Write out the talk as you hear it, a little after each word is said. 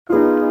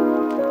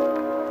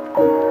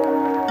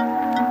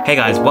Hey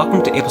guys,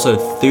 welcome to episode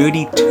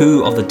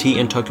 32 of the Tea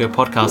in Tokyo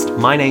podcast.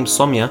 My name's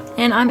Somya.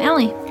 And I'm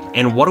Ellie.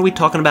 And what are we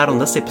talking about on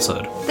this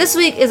episode? This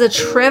week is a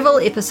travel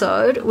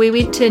episode. We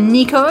went to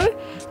Nikko.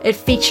 It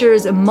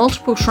features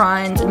multiple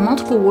shrines and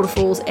multiple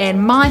waterfalls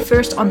and my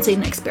first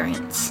onsen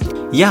experience.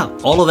 Yeah,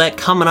 all of that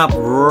coming up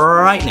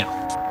right now.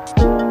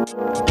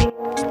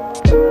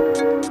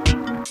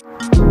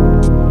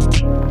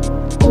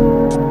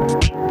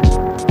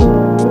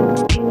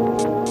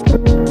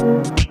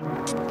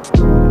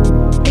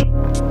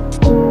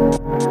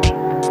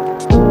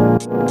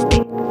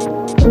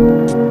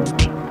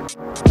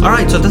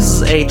 Alright, so this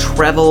is a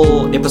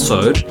travel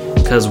episode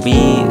because we,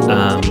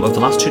 over the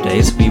last 2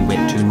 days, we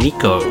went to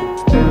Nikko.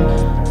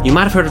 You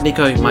might have heard of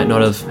Nikko, you might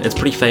not have. It's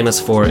pretty famous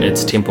for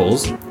its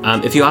temples.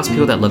 If you ask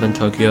people that live in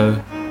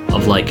Tokyo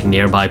of like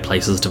nearby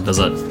places to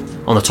visit,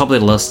 on the top of their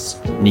lists,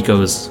 Nikko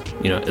is,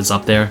 is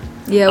up there.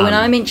 Yeah, when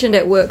I mentioned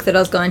at work that I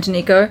was going to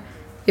Nikko,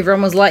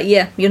 everyone was like,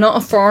 yeah, you're not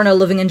a foreigner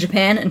living in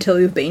Japan until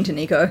you've been to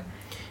Nikko.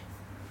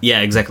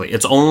 Yeah, exactly.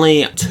 It's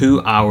only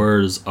 2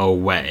 hours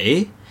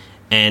away.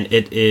 And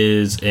it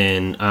is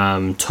in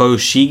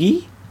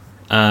Tochigi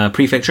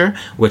Prefecture,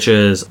 which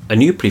is a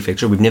new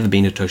prefecture. We've never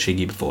been to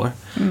Tochigi before.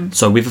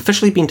 So we've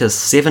officially been to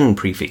 7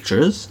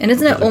 prefectures. And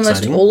isn't it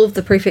almost all of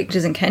the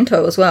prefectures in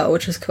Kanto as well,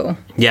 which is cool?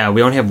 Yeah,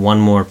 we only have one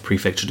more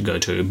prefecture to go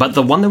to. But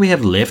the one that we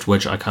have left,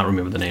 which I can't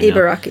remember the name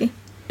Ibaraki.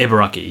 now.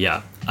 Ibaraki,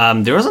 yeah.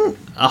 There isn't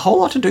a whole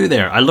lot to do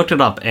there. I looked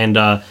it up, and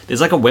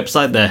there's like a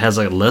website that has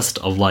a list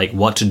of like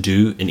what to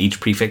do in each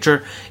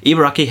prefecture.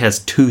 Ibaraki has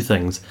 2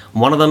 things.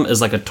 One of them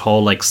is like a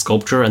tall like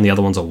sculpture, and the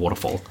other one's a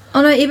waterfall.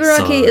 Oh no,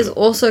 Ibaraki is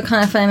also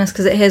kind of famous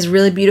because it has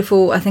really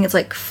beautiful, I think it's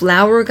like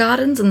flower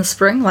gardens in the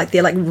spring. Like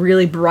they're like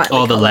really brightly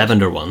Oh, the colored.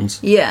 lavender ones.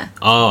 Yeah.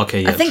 Oh,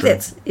 okay, yeah, I think true.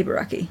 that's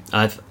Ibaraki.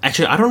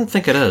 Actually, I don't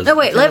think it is. No,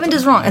 wait,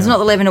 lavender's wrong. It's not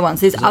the lavender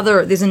ones.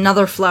 There's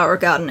another flower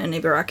garden in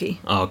Ibaraki.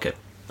 Oh, okay.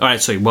 All right,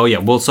 sweet. Well, yeah.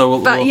 We'll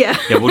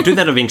do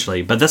that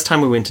eventually. But this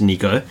time we went to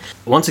Nikko.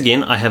 Once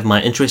again, I have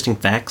my interesting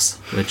facts,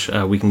 which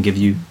we can give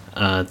you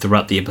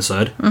throughout the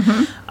episode.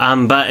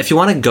 Mm-hmm. But if you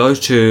want to go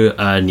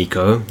to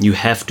Nikko, you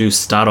have to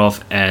start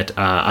off at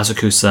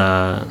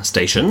Asakusa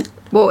Station.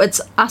 Well, it's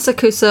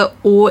Asakusa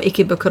or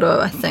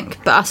Ikebukuro, I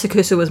think. But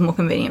Asakusa was more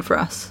convenient for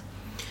us.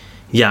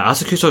 Yeah,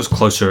 Asakusa is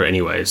closer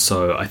anyway,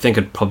 so I think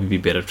it'd probably be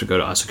better to go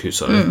to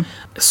Asakusa.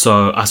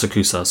 So,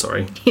 Asakusa,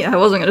 sorry. Yeah, I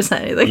wasn't going to say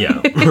anything.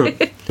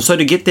 Yeah. So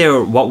to get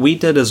there, what we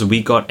did is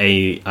we got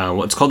a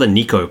what's called a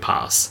Nikko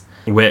Pass,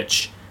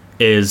 which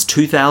is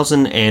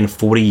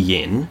 2,040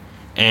 yen,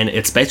 and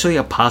it's basically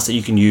a pass that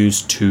you can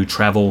use to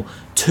travel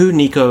to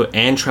Nikko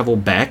and travel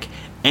back,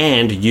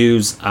 and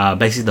use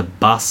basically the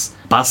bus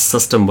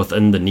system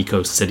within the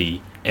Nikko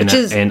city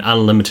an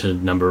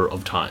unlimited number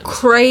of times.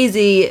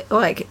 Crazy,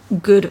 like,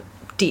 good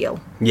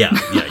deal. Yeah.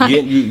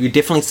 You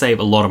definitely save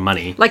a lot of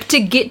money. Like, to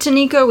get to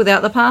Nikko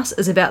without the pass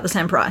is about the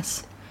same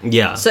price.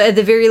 Yeah. So at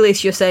the very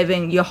least, you're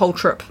saving your whole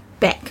trip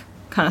back,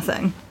 kind of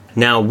thing.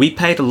 Now, we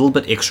paid a little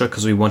bit extra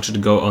because we wanted to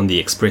go on the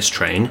express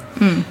train.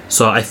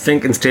 So I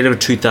think instead of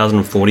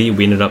 2,040,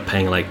 we ended up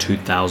paying like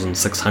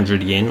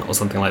 2,600 yen or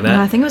something like that.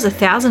 No, I think it was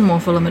 1,000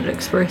 more for Limited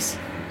Express.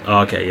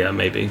 Oh, okay, yeah,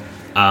 maybe.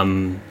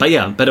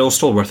 But it was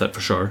still worth it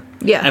for sure.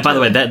 Yeah. And by the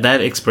way,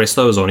 that express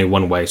though is only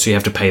one way, so you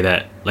have to pay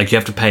that. Like you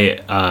have to pay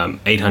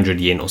 800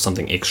 yen or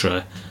something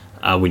extra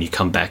when you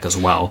come back as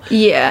well.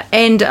 Yeah,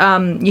 and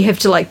you have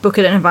to like book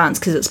it in advance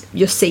because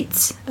your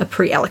seats are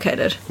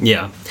pre-allocated.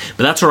 Yeah,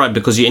 but that's alright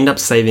because you end up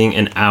saving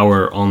an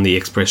hour on the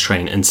express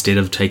train instead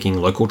of taking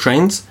local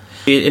trains.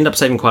 You end up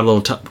saving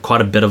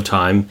quite a bit of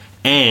time,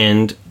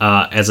 and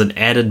as an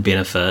added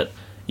benefit,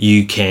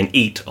 you can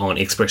eat on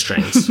express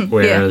trains,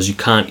 whereas you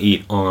can't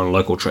eat on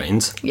local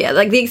trains. Yeah,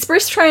 like the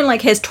express train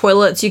like has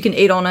toilets, you can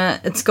eat on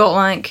it. It's got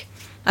like,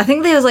 I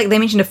think there was like, they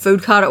mentioned a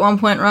food cart at one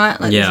point, right?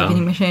 Like there's a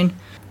vending machine.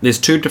 There's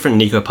 2 different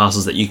Nikko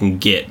passes that you can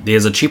get.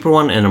 There's a cheaper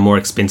one and a more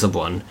expensive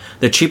one.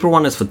 The cheaper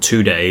one is for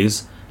 2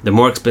 days. The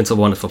more expensive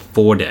one is for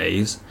 4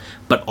 days.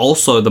 But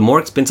also, the more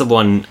expensive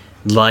one,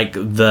 like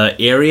the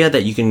area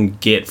that you can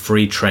get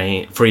free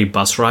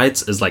bus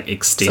rides is like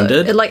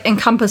extended. So it like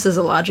encompasses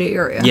a larger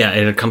area. Yeah,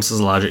 it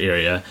encompasses a larger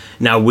area.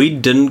 Now we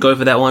didn't go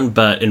for that one,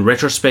 but in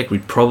retrospect we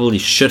probably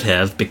should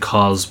have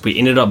because we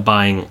ended up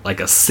buying like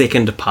a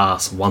second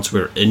pass once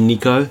we were in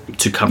Nikko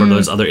to cover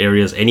those other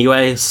areas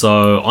anyway.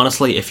 So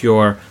honestly, if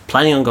you're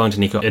planning on going to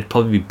Nikko, it'd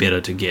probably be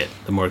better to get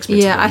the more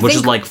expensive one, which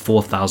is like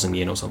 4,000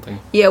 yen or something.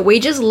 Yeah, we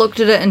just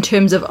looked at it in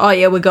terms of,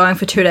 we're going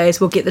for 2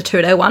 days, we'll get the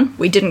 2-day one.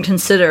 We didn't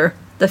consider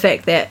the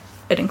fact that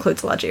it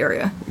includes a large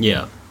area.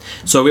 Yeah.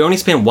 So we only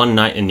spent 1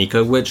 night in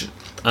Nikko, which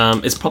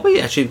is probably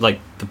actually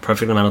like the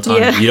perfect amount of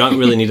time. Yeah. You don't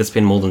really need to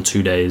spend more than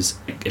 2 days.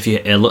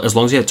 As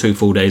long as you have 2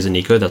 full days in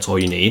Nikko, that's all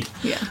you need.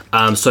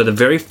 Yeah. So the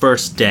very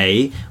first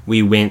day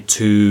we went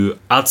to,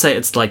 I'd say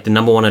it's like the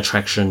number 1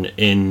 attraction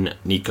in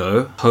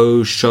Nikko,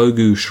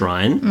 Toshogu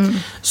Shrine.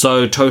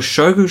 So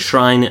Toshogu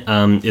Shrine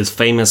is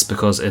famous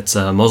because it's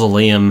a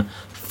mausoleum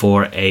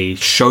for a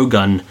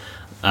shogun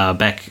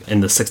back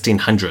in the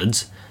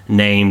 1600s.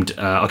 named,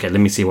 okay, let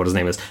me see what his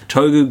name is.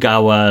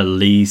 Tokugawa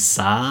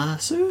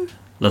Ieyasu,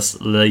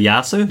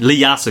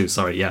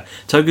 sorry, yeah.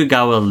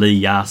 Tokugawa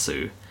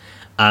Ieyasu.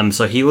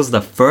 So he was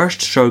the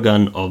first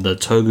shogun of the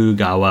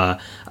Tokugawa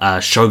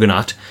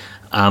shogunate,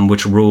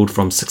 which ruled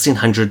from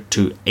 1600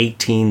 to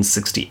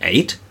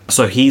 1868.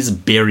 So he's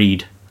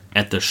buried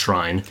at the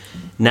shrine.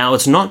 Now,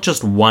 it's not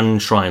just one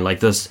shrine. Like,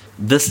 this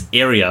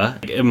area,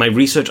 in my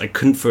research, I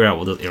couldn't figure out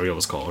what this area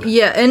was called.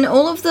 Yeah, and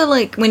all of the,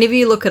 like, whenever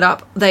you look it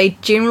up, they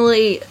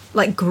generally,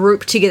 like,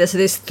 group together. So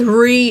there's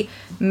 3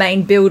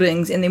 main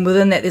buildings, and then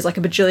within that there's, like,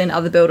 a bajillion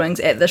other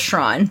buildings at the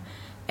shrine.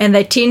 And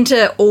they tend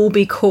to all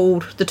be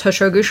called the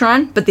Toshogu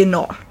Shrine, but they're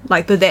not.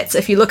 Like, but that's,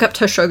 if you look up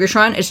Toshogu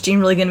Shrine, it's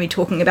generally going to be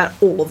talking about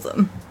all of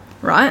them,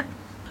 right?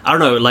 I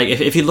don't know, like,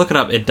 if you look it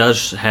up, it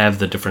does have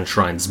the different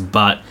shrines,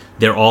 but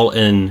they're all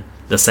in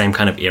the same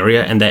kind of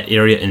area, and that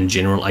area in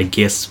general, I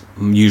guess,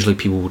 usually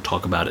people will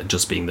talk about it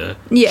just being the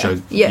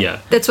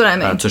that's what I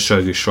mean.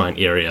 Toshogu Shrine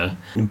area.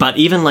 But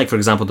even, like, for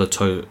example, the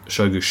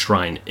Toshogu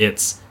Shrine,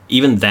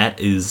 even that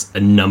is a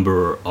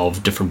number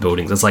of different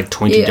buildings. It's like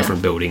 20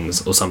 different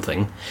buildings or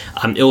something.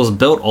 It was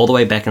built all the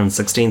way back in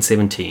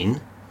 1617,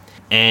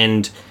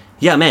 and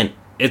yeah, man,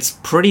 it's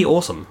pretty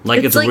awesome.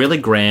 Like, it's like, really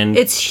grand.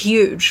 It's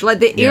huge. Like,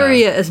 the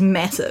area is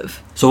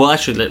massive. So, well,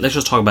 actually, let's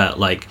just talk about,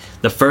 like,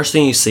 the first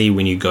thing you see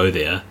when you go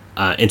there,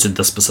 into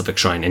the specific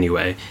shrine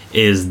anyway,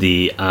 is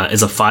a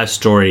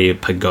 5-story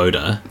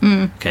pagoda.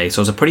 Okay,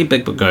 so it's a pretty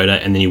big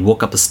pagoda, and then you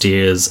walk up the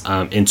stairs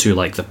into,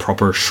 like, the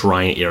proper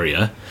shrine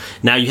area.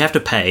 Now, you have to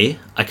pay.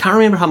 I can't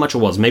remember how much it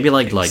was. Maybe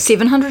like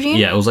 700 yen?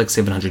 Yeah, it was like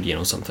 700 yen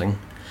or something.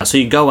 So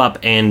you go up,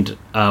 and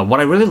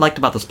what I really liked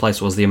about this place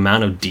was the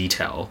amount of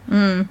detail.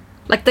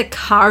 Like, the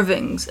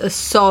carvings are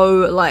so,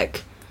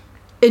 like,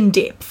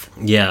 in-depth.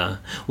 Yeah.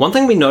 One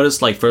thing we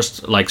noticed, like,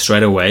 first, like,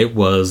 straight away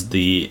was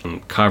the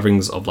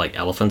carvings of, like,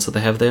 elephants that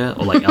they have there,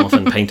 or, like,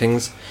 elephant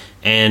paintings.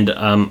 And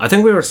I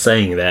think we were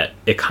saying that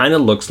it kind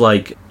of looks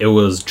like it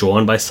was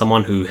drawn by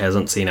someone who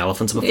hasn't seen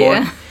elephants before.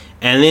 Yeah.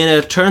 And then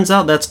it turns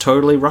out that's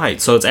totally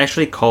right. So it's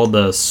actually called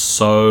the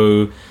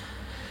Sozo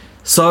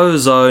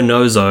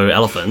Nozo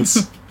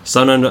elephants.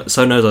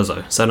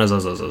 Sonozozo.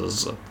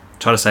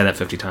 Try to say that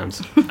 50 times.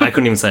 I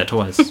couldn't even say it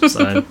twice.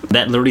 So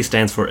that literally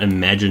stands for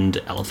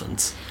imagined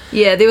elephants.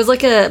 Yeah, there was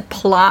like a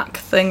plaque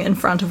thing in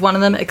front of one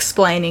of them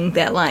explaining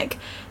that, like,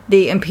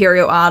 the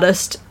imperial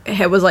artist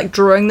was, like,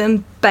 drawing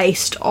them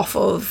based off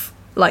of,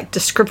 like,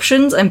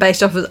 descriptions and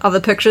based off of other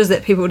pictures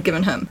that people had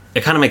given him.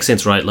 It kind of makes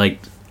sense, right? Like,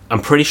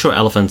 I'm pretty sure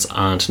elephants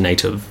aren't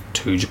native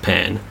to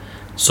Japan.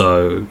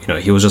 So, you know,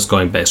 he was just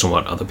going based on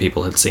what other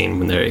people had seen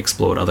when they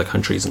explored other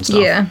countries and stuff.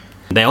 Yeah.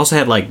 They also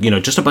had, like, you know,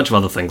 just a bunch of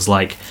other things.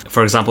 Like,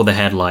 for example, they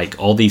had, like,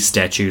 all these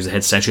statues. They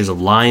had statues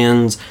of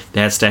lions.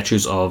 They had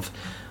statues of,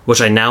 which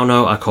I now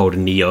know are called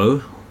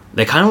Neo.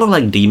 They kind of look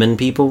like demon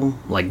people,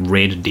 like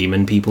red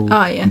demon people.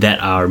 Oh, yeah. That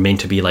are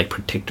meant to be, like,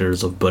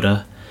 protectors of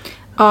Buddha.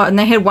 Oh, and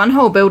they had one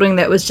whole building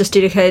that was just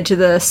dedicated to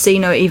the see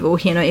no evil,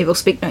 hear no evil,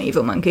 speak no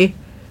evil monkey,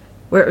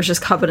 where it was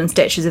just covered in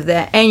statues of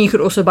that, and you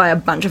could also buy a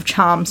bunch of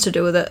charms to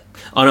do with it.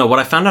 Oh no, what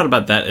I found out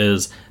about that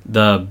is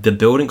the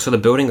building, so the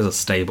building is a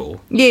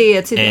stable. Yeah,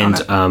 it's and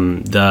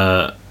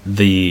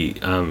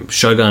the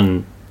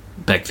shogun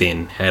back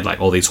then had, like,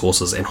 all these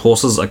horses, and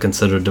horses are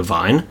considered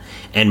divine,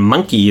 and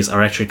monkeys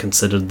are actually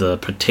considered the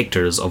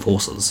protectors of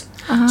horses.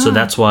 So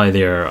that's why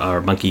there are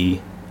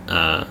monkey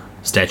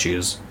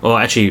statues. Well,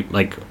 actually,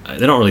 like,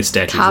 they're not really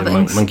statues,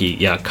 they're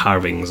monkey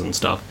carvings and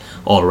stuff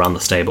all around the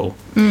stable.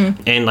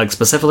 And, like,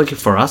 specifically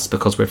for us,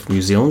 because we're from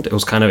New Zealand, it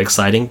was kind of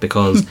exciting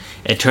because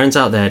it turns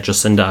out that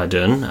Jacinda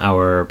Ardern,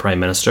 our Prime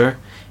Minister,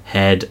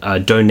 had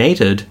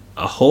donated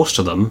a horse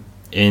to them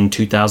in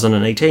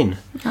 2018.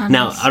 Oh,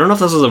 now, nice. I don't know if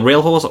this is a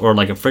real horse or,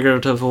 like, a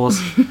figurative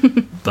horse,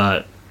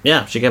 but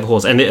yeah, she gave a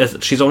horse.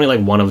 And she's only,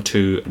 like, one of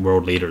 2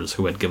 world leaders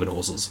who had given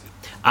horses.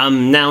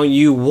 Now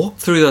you walk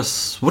through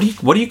this. What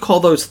do you call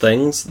those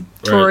things?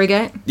 Torii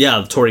Gate. Yeah,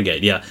 the Torii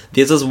Gate. Yeah,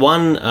 there's this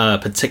one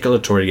particular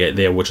Torii Gate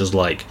there, which is,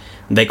 like,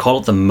 they call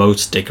it the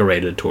most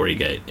decorated Torii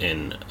Gate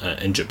in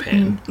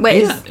Japan.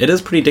 Wait, yeah, it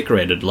is pretty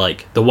decorated.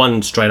 Like the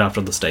one straight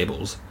after the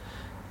stables.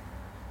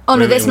 Oh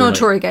no, that's not a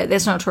Torii Gate.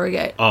 That's not a Torii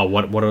Gate. Oh,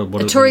 what are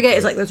the Torii Gate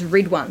is like those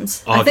red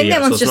ones. Oh, I think that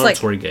one's so just like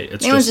Torii Gate.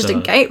 That one's just a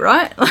gate,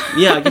 right?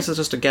 Yeah, I guess it's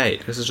just a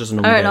gate. This is just a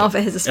normal. I don't gate. know if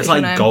it has a special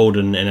name. It's like name.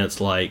 golden, and it's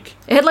like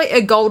it had like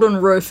a golden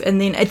roof, and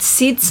then it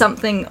said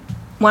something.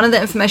 One of the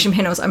information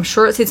panels, I'm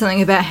sure it said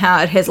something about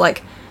how it has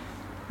like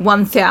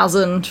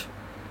 1,000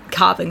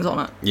 carvings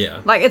on it.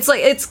 Yeah, like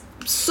it's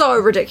so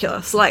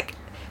ridiculous, like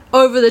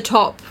over the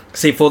top.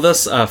 See, for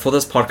this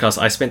podcast,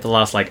 I spent the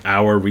last like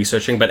hour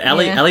researching, but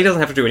Ellie doesn't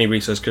have to do any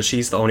research because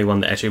she's the only one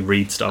that actually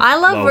reads stuff. I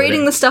love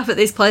reading the stuff at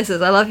these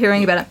places. I love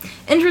hearing about it.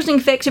 Interesting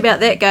fact about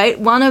that gate: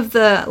 one of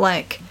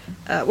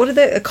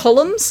the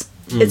columns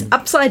is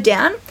upside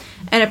down,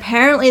 and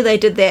apparently they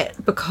did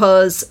that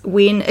because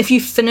if you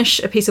finish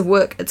a piece of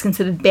work, it's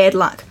considered bad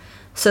luck.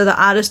 So the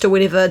artist or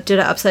whatever did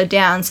it upside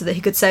down so that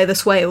he could say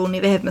this way it will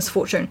never have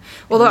misfortune.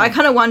 Although I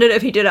kind of wondered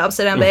if he did it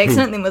upside down by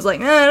accident and then was like,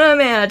 no,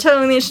 man, I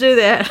totally need to do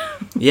that.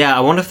 Yeah,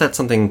 I wonder if that's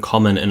something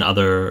common in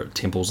other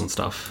temples and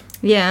stuff.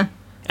 Yeah.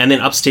 And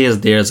then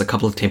upstairs, there's a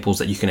couple of temples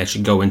that you can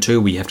actually go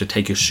into where you have to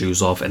take your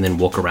shoes off and then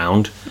walk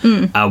around.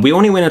 We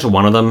only went into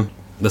one of them.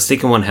 The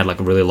second one had like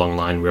a really long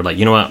line. We were like,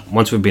 you know what?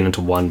 Once we've been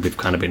into one, we've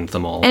kind of been into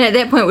them all. And at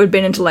that point, we'd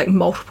been into like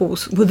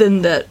multiples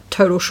within the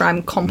total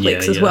shrine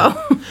complex as well.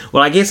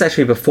 Well, I guess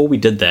actually before we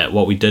did that,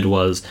 what we did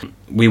was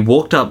we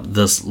walked up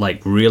this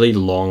like really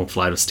long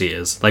flight of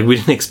stairs. Like we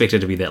didn't expect it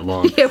to be that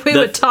long. Yeah, we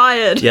were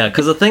tired. Yeah,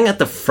 because the thing at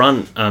the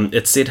front,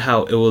 it said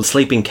how it was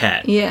sleeping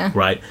cat. Yeah.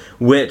 Right?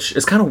 Which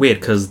is kind of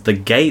weird because the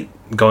gate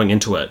going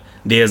into it,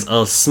 there's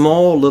a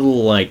small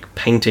little like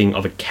painting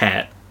of a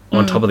cat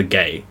on top of the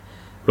gate.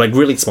 Like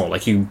really small,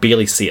 like you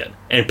barely see it.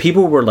 And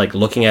people were like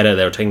looking at it,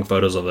 they were taking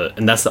photos of it,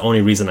 and that's the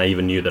only reason I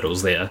even knew that it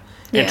was there.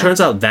 And it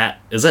turns out that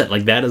is it.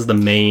 Like that is the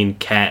main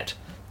cat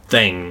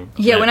thing.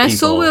 Yeah, when I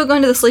saw we were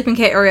going to the sleeping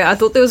cat area, I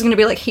thought there was going to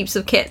be like heaps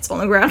of cats on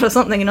the ground or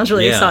something, and I was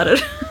really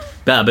excited.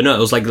 But no, it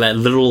was like that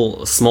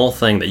little small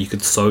thing that you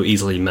could so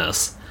easily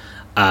miss.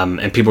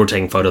 And people were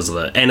taking photos of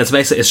it. And it's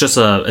basically it's just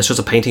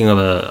a painting of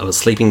a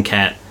sleeping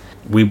cat.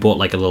 We bought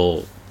like a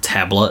little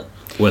tablet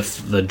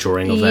with the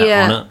drawing of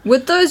that on it.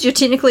 With those, you're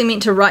technically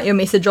meant to write your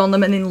message on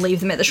them and then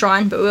leave them at the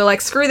shrine, but we were like,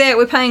 screw that,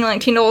 we're paying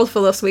like $10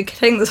 for this, we're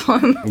taking this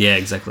home. Yeah,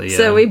 exactly, yeah.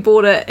 So we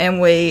bought it and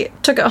we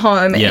took it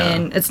home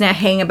and it's now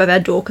hanging above our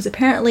door because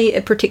apparently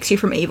it protects you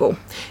from evil.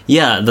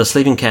 Yeah, the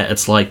sleeping cat,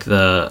 it's like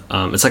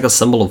it's like a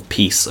symbol of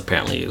peace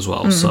apparently as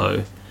well,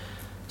 so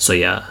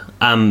yeah.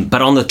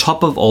 But on the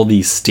top of all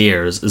these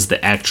stairs is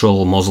the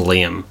actual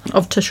mausoleum.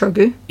 Of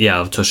Toshogu? Yeah,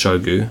 of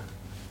Toshogu.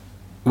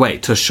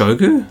 Wait,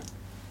 Toshogu?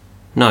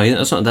 No,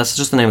 that's not. That's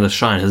just the name of the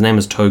shrine. His name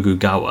is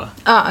Tokugawa.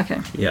 Oh, okay.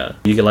 Yeah,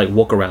 you could like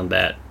walk around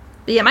that.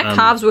 But yeah, my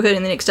calves were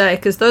hurting the next day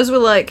because those were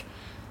like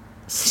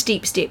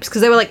steep steps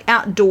because they were like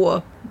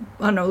outdoor.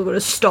 I don't know,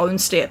 stone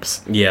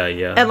steps. Yeah,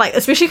 yeah. And like,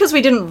 especially because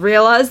we didn't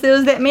realize there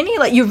was that many.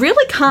 Like, you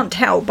really can't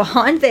tell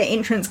behind that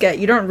entrance gate.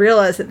 You don't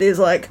realize that there's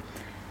like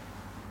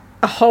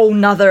a whole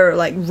nother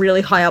like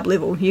really high up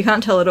level. You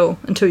can't tell at all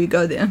until you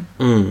go there.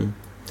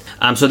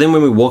 So then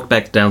when we walked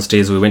back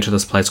downstairs, we went to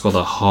this place called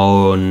the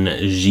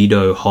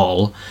Honjido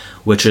Hall,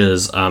 which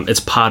is, it's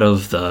part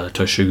of the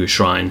Toshogu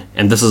Shrine.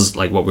 And this is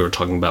like what we were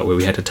talking about, where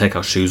we had to take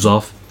our shoes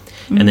off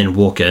and then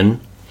walk in.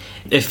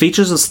 It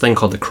features this thing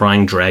called the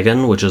Crying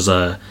Dragon, which is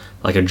a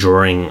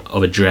drawing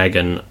of a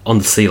dragon on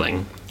the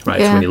ceiling, right?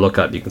 Yeah. So when you look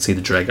up, you can see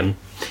the dragon.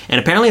 And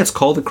apparently it's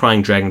called the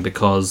Crying Dragon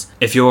because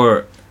if you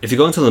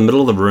go into the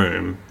middle of the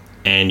room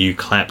and you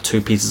clap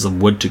two pieces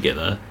of wood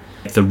together,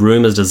 the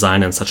room is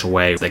designed in such a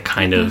way that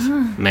kind of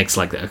makes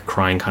like a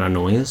crying kind of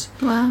noise.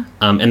 Wow.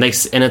 And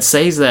it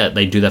says that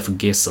they do that for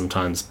guests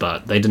sometimes,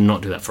 but they did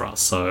not do that for us.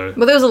 So,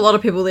 well, there was a lot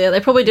of people there. They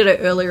probably did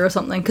it earlier or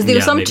something because there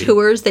were some maybe.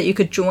 tours that you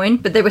could join,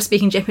 but they were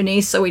speaking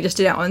Japanese, so we just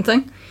did our own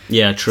thing.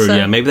 Yeah, true. So,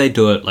 yeah, maybe they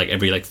do it like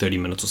every like 30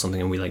 minutes or something,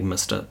 and we like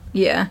missed it.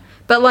 Yeah,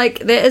 but like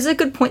there is a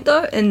good point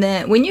though in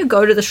that when you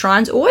go to the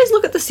shrines, always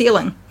look at the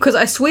ceiling because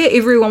I swear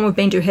everyone we've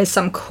been to has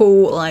some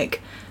cool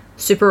like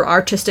super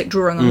artistic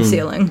drawing on the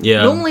ceiling.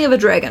 Yeah. Normally of a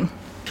dragon.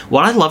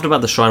 What I loved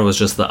about the shrine was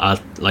just the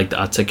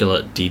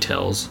articulate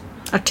details.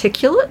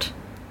 Articulate?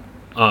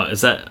 Oh,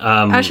 is that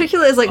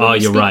Articulate is like. Oh, when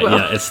you you're speak right. well.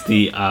 Yeah, it's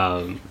the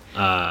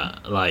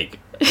like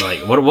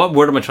what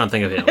word am I trying to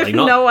think of here? Like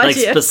not no like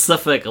idea.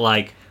 specific,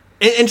 like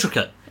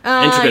intricate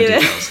yeah.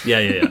 details.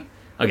 Yeah.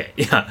 Okay,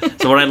 yeah.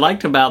 So what I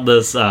liked about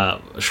this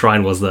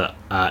shrine was the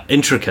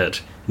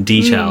intricate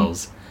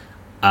details.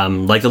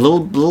 Like the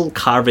little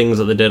carvings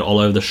that they did all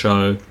over the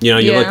show. You know,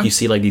 you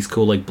see like these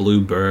cool like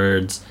blue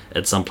birds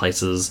at some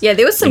places. Yeah,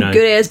 there was some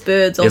good ass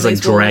birds on these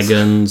these like walls.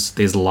 dragons,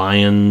 there's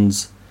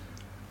lions.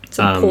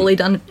 Some poorly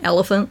done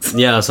elephants.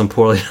 Yeah, some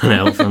poorly done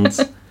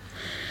elephants.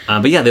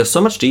 But yeah, there's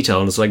so much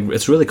detail, and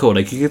it's really cool.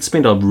 Like you could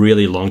spend a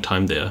really long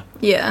time there.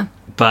 Yeah.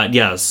 But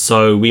yeah,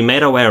 so we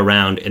made our way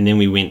around, and then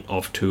we went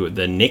off to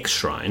the next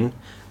shrine.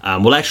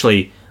 Well,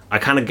 actually, I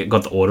kind of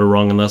got the order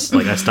wrong in this.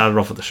 Like I started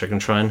off with the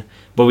second shrine,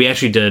 but we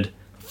actually did.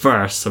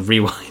 First, so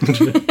rewind.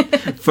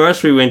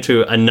 First, we went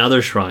to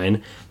another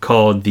shrine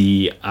called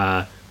the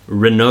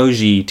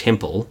Rennoji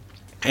Temple.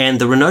 And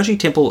the Rennoji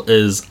Temple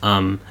is,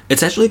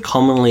 it's actually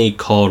commonly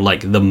called,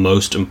 like, the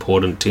most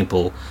important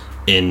temple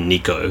in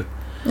Nikko.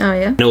 Oh,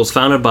 yeah? And it was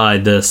founded by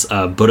this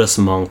Buddhist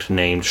monk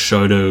named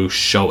Shodo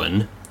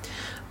Shoin.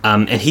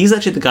 And he's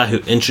actually the guy who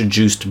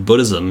introduced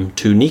Buddhism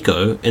to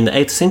Nikko in the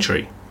 8th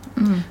century.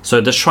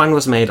 So this shrine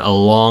was made a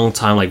long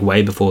time, like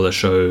way before the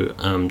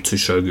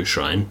Toshogu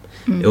Shrine.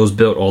 It was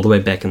built all the way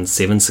back in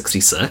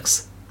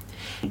 766.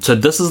 So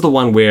this is the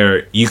one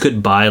where you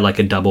could buy like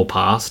a double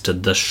pass to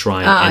this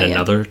shrine and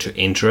another to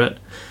enter it.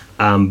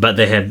 But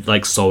they had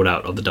like sold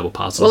out of the double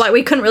passes. Well, like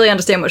we couldn't really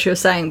understand what she was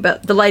saying,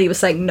 but the lady was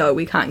saying, no,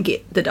 we can't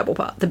get the double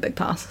pass, the big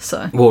pass,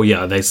 so. Well,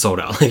 yeah, they sold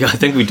out. Like I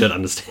think we did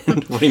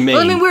understand what he mean.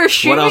 Well, I mean, we're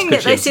assuming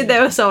that they said they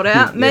were sold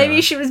out.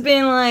 Maybe she was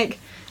being like,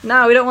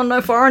 no, we don't want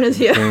no foreigners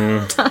here.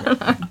 Yeah,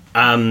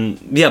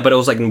 but it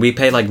was like, we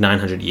paid like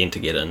 900 yen to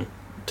get in.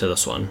 to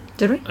this one.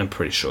 Did we? I'm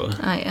pretty sure.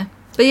 Oh yeah.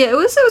 But yeah, it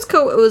was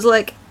cool. It was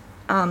like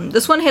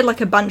this one had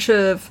like a bunch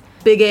of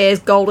big ass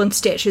golden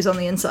statues on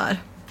the inside.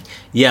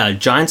 Yeah,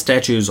 giant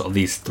statues of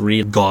these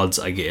three gods,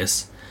 I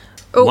guess.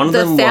 Oh, One of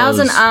the them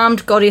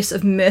thousand-armed goddess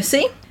of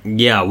mercy.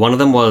 Yeah, one of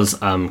them was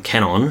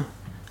Kannon.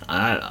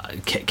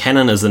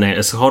 Kannon is the name.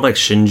 It's called like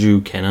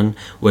Shinju Kannon,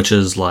 which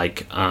is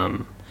like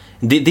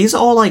these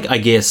are all like, I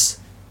guess,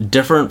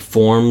 different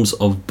forms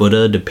of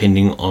Buddha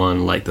depending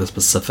on like the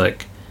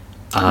specific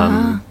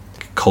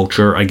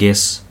culture, I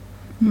guess,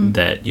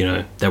 that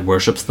that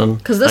worships them.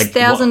 Because this like,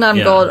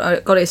 thousand-armed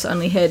goddess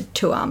only had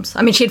 2 arms.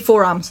 I mean, she had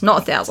 4 arms, not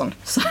 1,000.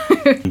 So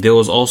there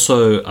was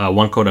also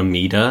one called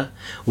Amida,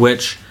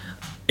 which,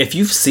 if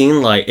you've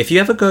seen, like, if you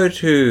ever go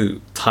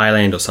to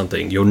Thailand or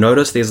something, you'll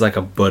notice there's like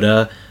a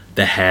Buddha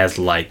that has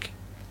like,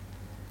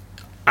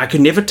 I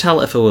could never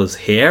tell if it was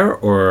hair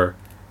or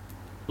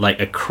like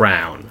a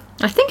crown.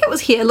 I think it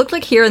was hair. It looked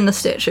like hair in the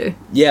statue.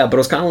 Yeah, but it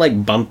was kind of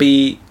like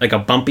bumpy, like a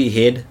bumpy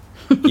head.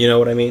 You know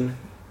what I mean?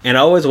 And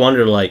I always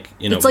wondered, like,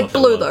 it's like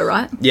blue though,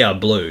 right? Yeah,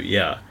 blue.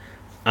 Yeah,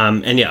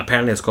 and yeah,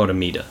 apparently it's called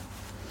Amida,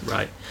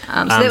 right?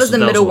 So that was the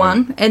middle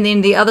one, and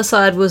then the other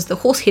side was the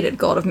horse-headed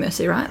god of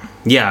mercy, right?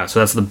 Yeah, so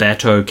that's the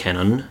Bato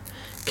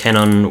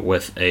Kannon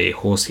with a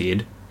horse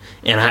head.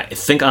 And I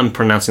think I'm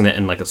pronouncing that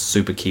in like a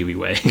super Kiwi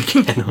way.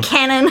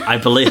 Cannon. I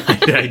believe.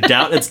 I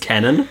doubt it's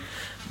canon.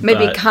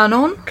 Maybe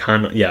canon.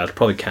 Yeah, it's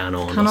probably canon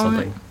or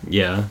something.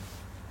 Yeah.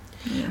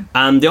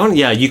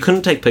 Yeah. You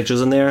couldn't take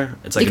pictures in there.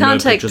 It's like you can't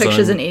take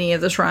pictures in any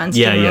of the shrines.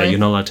 Yeah, generally. you're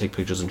not allowed to take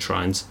pictures in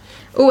shrines.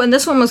 Oh, and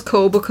this one was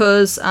cool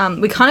because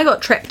we kind of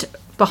got trapped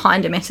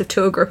behind a massive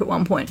tour group at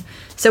one point.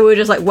 So we were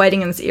just like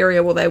waiting in this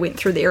area while they went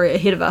through the area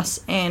ahead of us,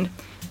 and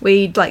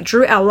we like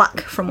drew our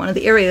luck from one of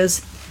the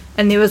areas,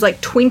 and there was like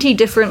 20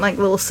 different like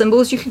little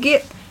symbols you could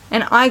get,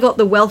 and I got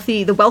the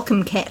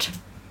welcome cat.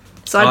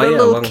 So I got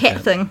a little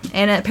cat thing,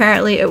 and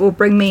apparently it will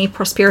bring me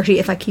prosperity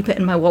if I keep it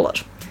in my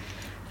wallet.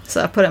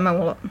 So I put it in my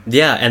wallet.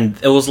 Yeah, and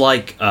it was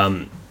like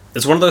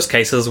it's one of those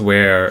cases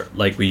where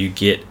you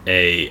get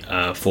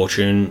a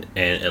fortune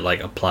and it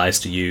like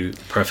applies to you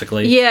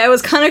perfectly. Yeah, it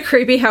was kind of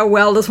creepy how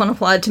well this one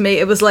applied to me.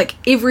 It was like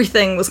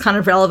everything was kind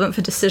of relevant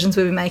for decisions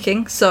we were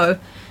making. So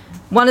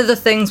one of the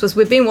things was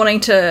we've been wanting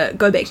to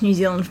go back to New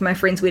Zealand for my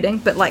friend's wedding,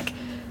 but like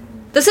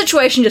the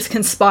situation just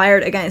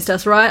conspired against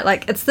us, right?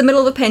 Like, it's the middle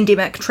of a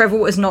pandemic,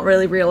 travel is not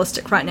really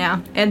realistic right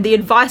now, and the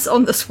advice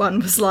on this one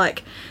was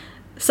like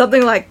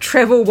something like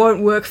travel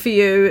won't work for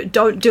you,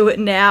 don't do it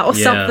now, or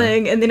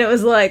something. And then it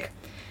was like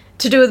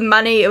to do with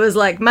money, it was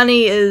like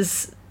money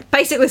is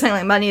basically saying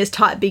like money is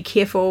tight, be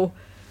careful.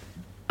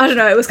 I don't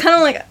know, it was kind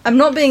of like, I'm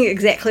not being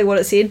exactly what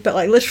it said, but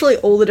like literally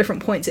all the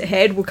different points it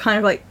had were kind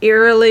of like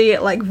eerily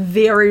like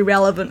very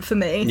relevant for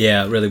me.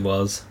 Yeah, it really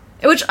was.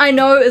 Which I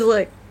know is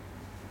like,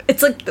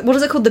 it's like, what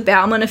is it called, the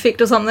Bauman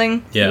effect or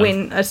something? Yeah.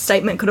 When a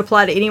statement could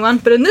apply to anyone.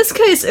 But in this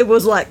case, it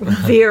was like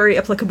very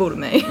applicable to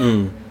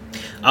me.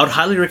 I would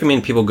highly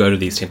recommend people go to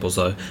these temples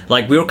though.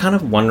 Like, we were kind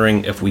of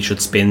wondering if we should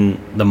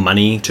spend the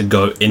money to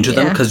go into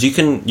them, because you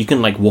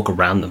can like walk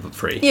around them for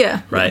free.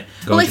 Yeah. Right?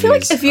 Well, I feel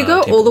like if you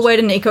go all the way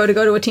to Nikko to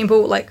go to a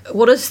temple, like,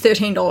 what is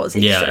 $13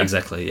 extra? Yeah,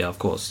 exactly. Yeah, of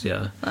course.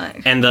 Yeah.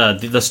 Like, and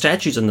the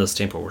statues in this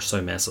temple were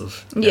so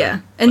massive.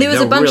 Yeah. And there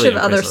was a bunch of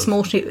other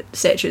small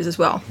statues as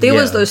well. There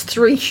was those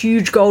 3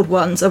 huge gold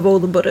ones of all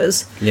the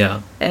Buddhas.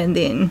 Yeah. And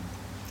then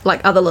like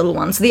other little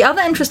ones. The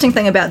other interesting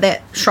thing about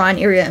that shrine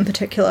area in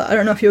particular, I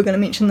don't know if you were going to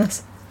mention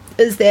this,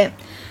 is that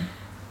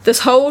this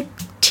whole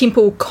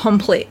temple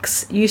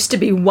complex used to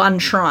be one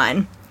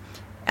shrine,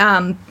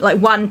 like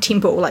one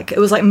temple. Like, it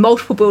was like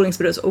multiple buildings,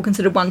 but it was all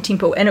considered one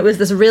temple, and it was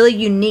this really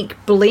unique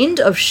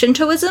blend of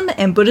Shintoism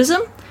and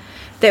Buddhism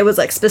that was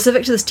like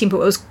specific to this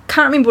temple. It was,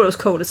 can't remember what it was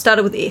called, it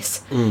started with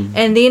S. And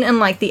then in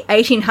like the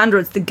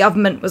 1800s, the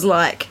government was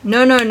like,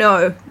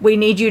 no, we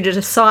need you to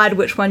decide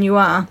which one you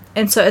are,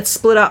 and so it's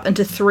split up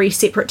into 3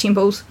 separate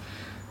temples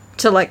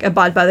to like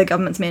abide by the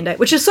government's mandate,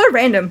 which is so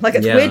random. Like,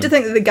 it's weird to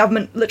think that the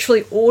government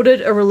literally ordered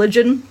a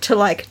religion to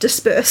like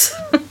disperse.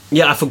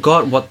 Yeah, I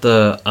forgot what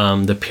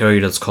the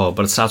period is called,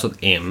 but it starts with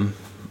M.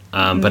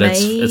 But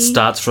it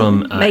starts from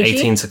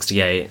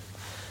 1868.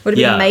 Would it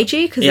be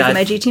Meiji? Because it's a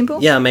Meiji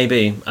temple? Yeah,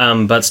 maybe.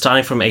 But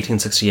starting from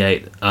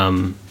 1868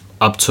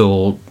 up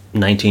till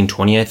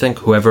 1920, I think,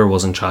 whoever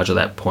was in charge at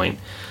that point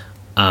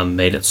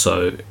made it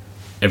so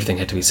everything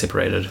had to be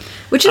separated.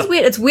 Which is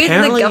weird. It's weird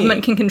that the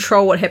government can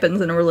control what happens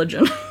in a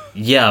religion.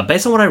 Yeah,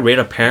 based on what I read,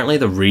 apparently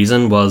the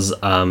reason was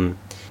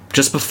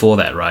just before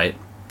that, right?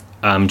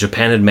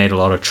 Japan had made a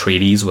lot of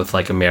treaties with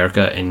like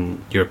America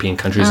and European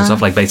countries and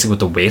stuff, like basically with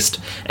the West.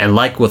 And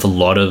like with a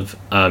lot of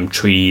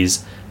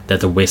treaties that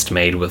the West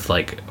made with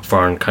like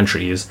foreign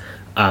countries,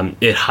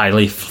 it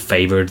highly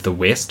favored the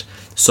West.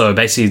 So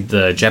basically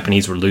the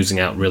Japanese were losing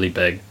out really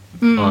big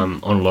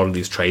on a lot of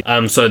these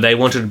trades. So they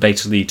wanted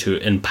basically to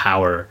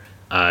empower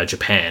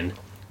Japan.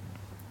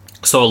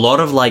 So a lot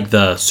of like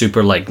the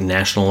super like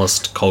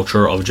nationalist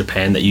culture of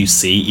Japan that you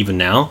see even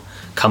now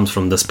comes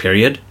from this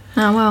period.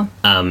 Oh, wow.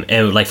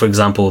 And like, for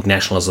example,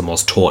 nationalism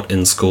was taught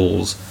in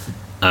schools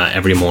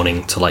every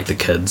morning to like the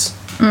kids.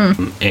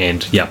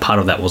 And yeah, part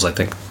of that was, I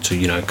think, to,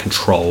 you know,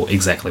 control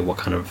exactly what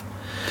kind of,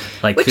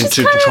 like, Which is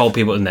to kind control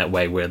people in that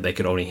way where they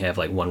could only have,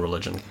 like, one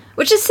religion.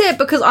 Which is sad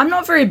because I'm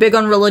not very big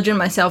on religion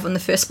myself in the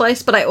first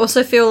place, but I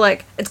also feel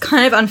like it's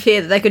kind of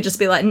unfair that they could just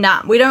be like,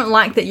 nah, we don't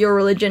like that your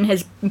religion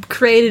has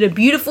created a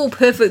beautiful,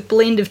 perfect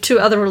blend of two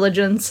other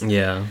religions.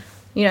 Yeah.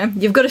 You know,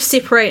 you've got to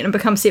separate and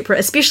become separate,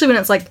 especially when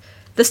it's like,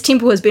 this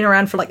temple has been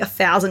around for like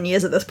 1,000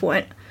 years at this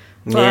point.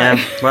 Yeah,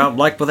 Like- well,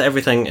 like with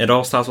everything, it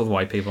all starts with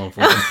white people,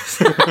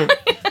 unfortunately.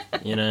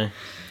 You know,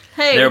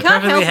 Hey, they're we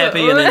can't perfectly help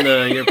happy, it. and then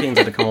the Europeans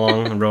had to come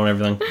along and ruin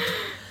everything.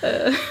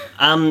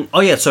 Oh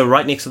yeah, so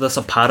right next to this,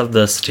 a part of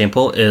this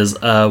temple is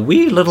a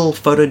wee little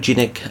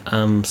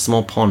photogenic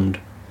small pond,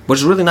 which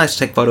is really nice to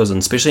take photos in,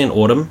 especially in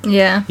autumn.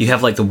 Yeah. You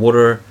have like the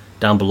water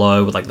down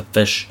below with like the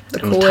fish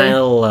The and koi. tiny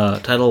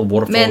little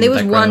waterfall. Man, in there the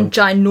was background. one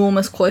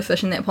ginormous koi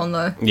fish in that pond,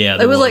 though. Yeah, it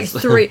there was like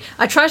was. 3.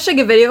 I tried to take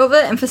a video of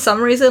it, and for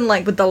some reason,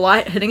 like with the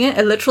light hitting it,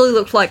 it literally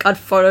looked like I'd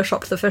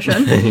photoshopped the fish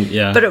in.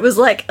 Yeah. But it was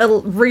like a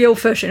real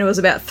fish, and it was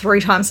about 3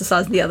 times the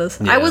size of the others.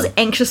 Yeah. I was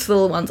anxious for the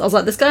little ones. I was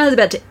like, this guy is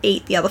about to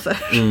eat the other fish.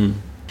 And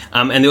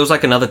there was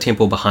like another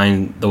temple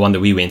behind the one that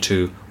we went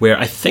to where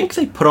I think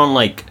they put on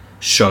like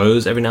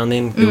shows every now and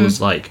then. It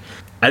was like,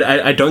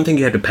 I don't think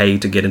you had to pay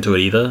to get into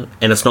it either.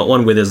 And it's not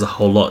one where there's a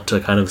whole lot to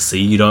kind of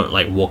see. You don't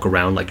like walk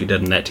around like you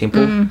did in that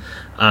temple.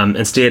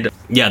 Instead,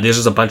 yeah, there's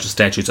just a bunch of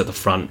statues at the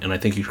front, and I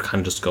think you kind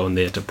of just go in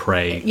there to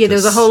pray. Yeah, there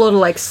was a whole lot of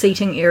like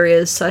seating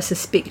areas, so I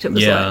suspect it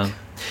was like.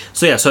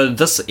 So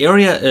this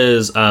area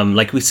is,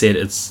 like we said,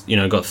 it's, you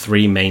know, got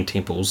 3 main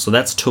temples. So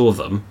that's 2 of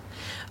them.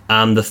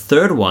 The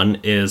third one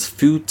is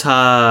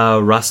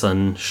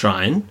Futarasan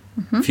Shrine.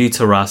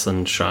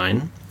 Futarasan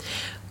Shrine.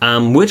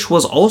 Which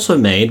was also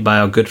made by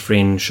our good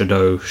friend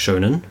Shado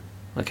Shonin.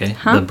 Okay,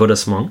 the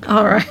Buddhist monk.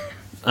 Alright.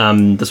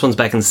 This one's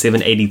back in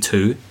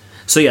 782.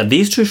 So yeah,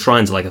 these 2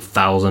 shrines are like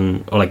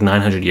 1,000 or like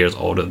 900 years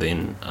older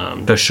than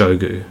the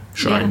Shogu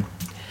Shrine.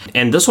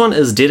 And this one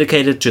is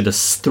dedicated to the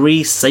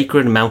 3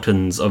 sacred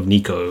mountains of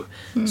Nikko.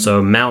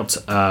 So Mount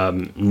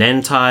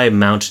Nantai,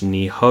 Mount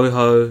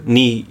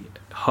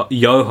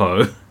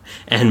Yoho,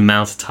 and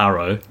Mount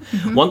Taro.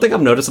 One thing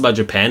I've noticed about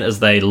Japan is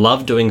they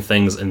love doing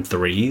things in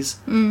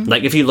 3s.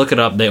 Like if you look it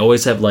up, they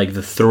always have like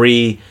the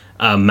 3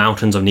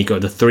 mountains of Nikko,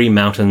 the 3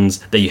 mountains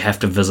that you have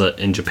to visit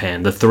in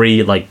Japan, the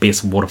 3 like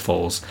best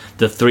waterfalls,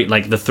 the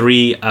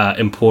 3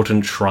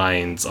 important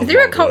shrines. Is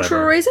there a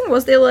cultural reason?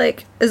 Was there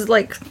like, is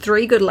like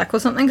 3 good luck or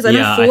something? Because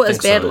I know 4 is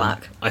bad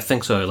luck. I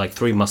think so. Like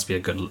 3 must be a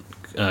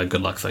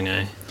good luck thing,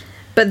 eh?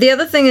 But the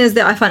other thing is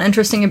that I find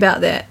interesting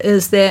about that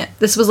is that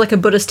this was like a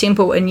Buddhist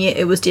temple, and yet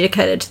it was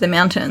dedicated to the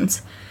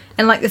mountains.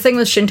 And like the thing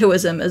with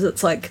Shintoism is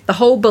it's like the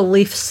whole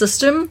belief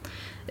system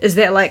is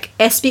that like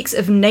aspects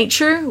of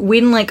nature,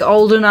 when like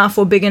old enough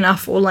or big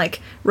enough or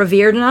like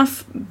revered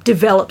enough,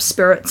 develop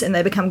spirits and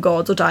they become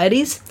gods or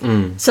deities.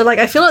 So like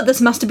I feel like this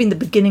must have been the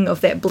beginning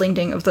of that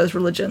blending of those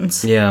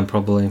religions. Yeah,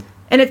 probably.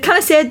 And it's kind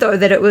of sad though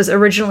that it was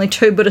originally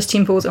 2 Buddhist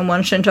temples and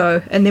 1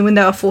 Shinto, and then when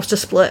they were forced to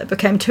split, it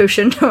became 2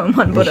 Shinto and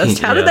 1 Buddhist.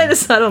 How did Yeah. they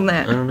decide on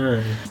that? I don't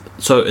know.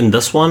 So in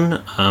this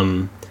one,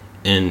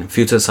 in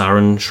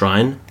Futarasan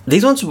Shrine,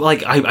 these ones,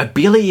 like, I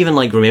barely even,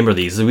 like, remember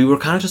these. We were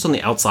kind of just on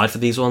the outside for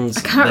these ones.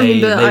 I can't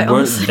remember, They I weren't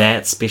honestly-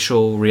 that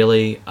special,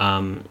 really.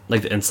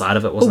 Like, the inside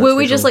of it wasn't Or were that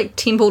we just special. like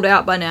templed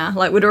out by now?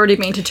 Like we'd already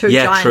been to 2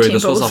 Yeah, giant true.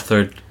 temples. This was our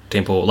 3rd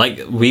temple.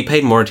 Like, we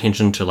paid more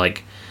attention to,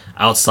 like,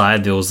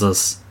 outside there was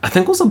this, I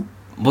think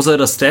was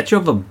it a statue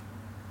of a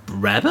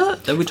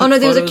rabbit that we took Oh no,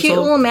 there was a photos cute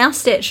of? little mouse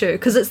statue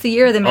because it's the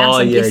year of the mouse.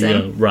 I'm yeah, guessing.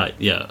 yeah, right,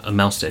 yeah, a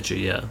mouse statue,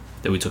 yeah,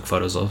 that we took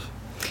photos of.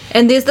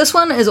 And there's this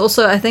one is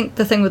also, I think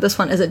the thing with this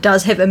one is it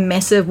does have a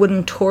massive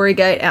wooden torii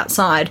gate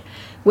outside,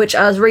 which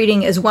I was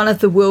reading is one of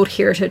the World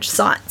Heritage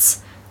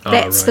sites. That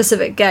right.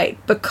 specific gate,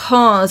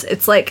 because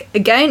it's like,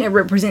 again, it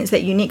represents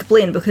that unique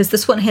blend because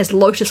this one has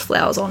lotus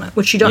flowers on it,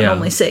 which you don't Yeah.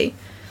 normally see.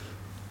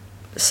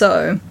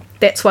 So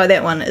that's why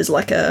that one is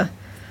like a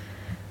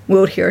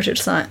World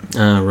Heritage site.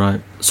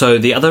 Right. So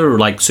the other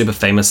like super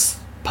famous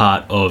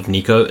part of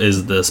Nikko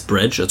is this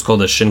bridge. It's called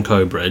the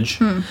Shinko Bridge.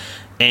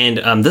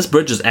 And this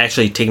bridge is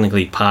actually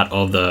technically part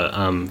of the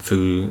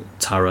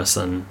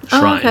Futarasan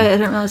Shrine. Oh, okay, I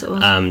didn't realize it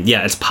was.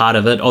 Yeah, it's part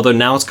of it, although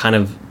now it's kind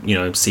of, you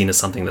know, seen as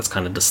something that's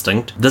kind of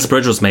distinct. This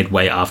bridge was made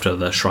way after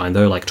the shrine,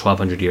 though, like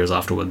 1,200 years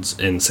afterwards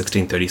in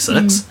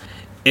 1636.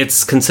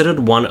 It's considered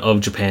one of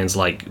Japan's,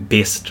 like,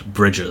 best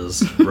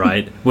bridges,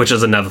 right? Which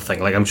is another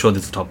thing. Like, I'm sure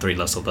there's a top 3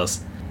 list of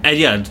this. And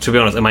yeah, to be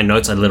honest, in my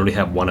notes, I literally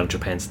have one of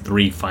Japan's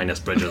 3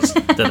 finest bridges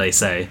that they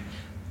say.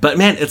 But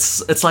man,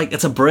 it's like,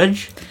 it's a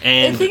bridge,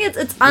 and I think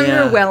it's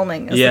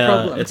underwhelming is Yeah, the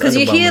problem. it's Because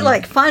you hear underwhelming.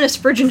 like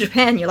finest bridge in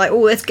Japan, you're like,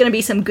 oh, that's going to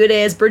be some good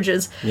ass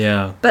bridges.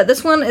 yeah. But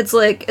this one, it's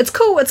like, it's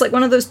cool. It's like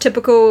one of those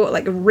typical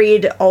like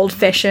red old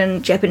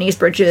fashioned Japanese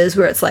bridges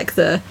where it's like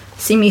the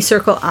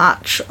semicircle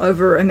arch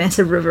over a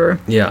massive river.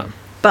 Yeah.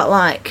 But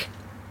like,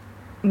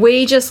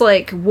 we just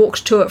like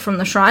walked to it from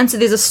the shrine. So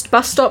there's a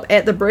bus stop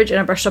at the bridge and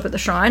a bus stop at the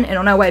shrine. And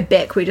on our way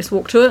back, we just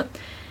walked to it.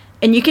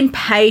 And you can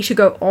pay to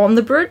go on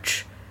the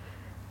bridge.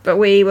 But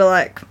we were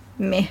like,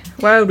 meh,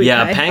 why would we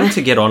Yeah, pay? paying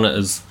to get on it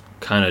is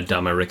kind of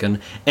dumb, I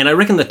reckon. And I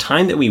reckon the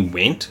time that we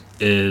went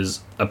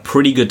is a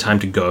pretty good time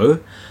to go.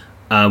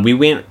 We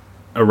went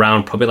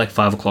around probably like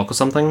 5 o'clock or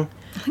something.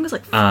 I think it was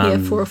like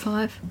 4 or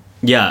 5.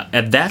 Yeah,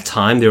 at that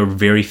time there were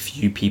very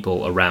few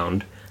people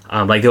around.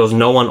 Like there was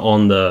no one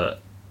on the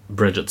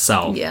bridge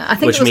itself. Yeah, I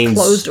think it was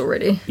closed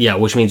already. Yeah,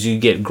 which means you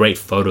get great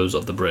photos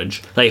of the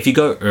bridge. Like if you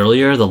go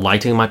earlier, the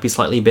lighting might be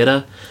slightly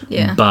better.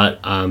 Yeah. But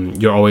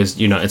you're always,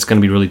 it's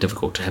going to be really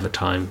difficult to have a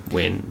time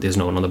when there's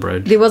no one on the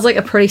bridge. There was like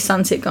a pretty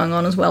sunset going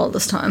on as well at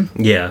this time.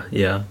 Yeah,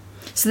 yeah.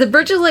 So the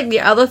bridge is like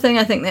the other thing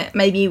I think that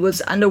maybe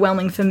was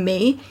underwhelming for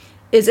me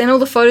is in all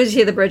the photos you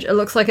see of the bridge, it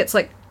looks like it's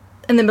like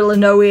in the middle of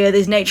nowhere,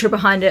 there's nature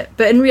behind it,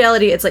 but in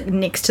reality it's like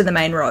next to the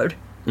main road.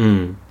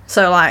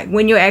 So like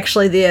when you're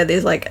actually there,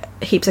 there's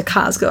like heaps of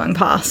cars going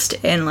past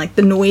and like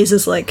the noise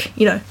is like,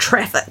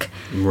 traffic.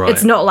 Right.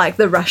 It's not like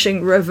the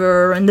rushing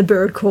river and the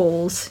bird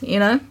calls,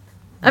 I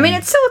mean,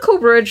 it's still a cool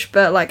bridge,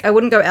 but like I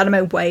wouldn't go out of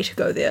my way to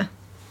go there.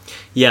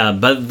 Yeah,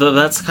 but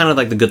that's kind of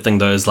like the good thing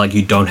though, is like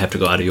you don't have to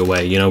go out of your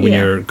way. When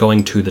you're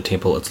going to the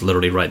temple, it's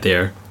literally right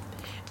there.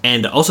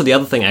 And also the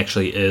other thing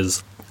actually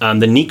is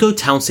the Nikko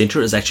town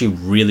center is actually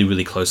really,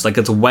 really close. Like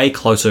it's way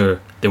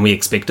closer than we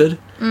expected.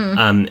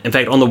 In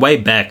fact, on the way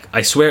back,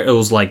 I swear it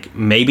was like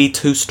maybe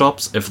 2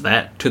 stops, if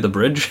that, to the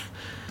bridge,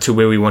 to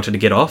where we wanted to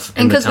get off.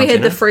 And because we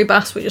had the free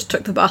bus, we just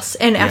took the bus.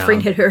 And our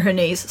friend had her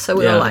knees, so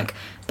we were like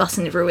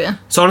bussing everywhere.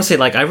 So honestly,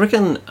 like I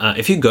reckon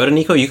if you go to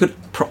Nikko, you could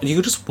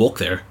just walk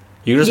there.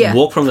 You could just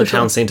walk from the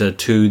town center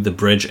to the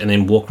bridge and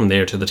then walk from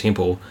there to the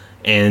temple.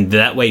 And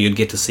that way you'd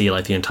get to see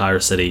like the entire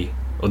city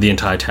or the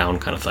entire town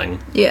kind of thing.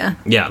 Yeah.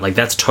 Yeah, like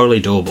that's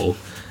totally doable.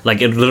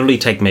 Like it'd literally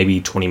take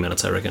maybe 20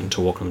 minutes, I reckon,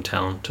 to walk from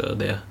town to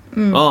there.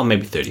 Oh,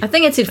 maybe 30. I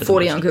think it said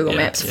 40 on Google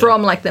Maps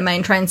from like the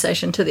main train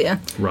station to there.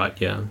 Right,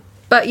 yeah.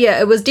 But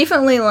yeah, it was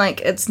definitely like,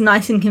 it's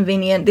nice and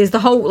convenient. There's the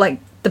whole, like,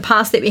 the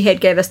pass that we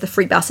had gave us the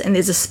free bus, and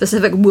there's a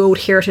specific World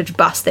Heritage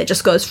bus that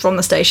just goes from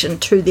the station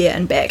to there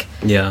and back.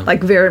 Yeah.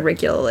 Like, very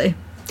regularly.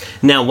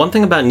 Now, one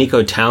thing about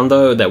Nikko Town,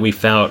 though, that we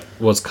felt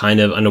was kind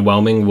of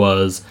underwhelming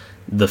was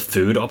the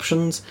food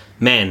options.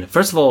 Man,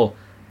 first of all,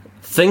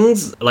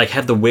 things, like,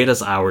 have the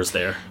weirdest hours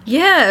there.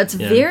 Yeah, it's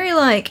very,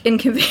 like,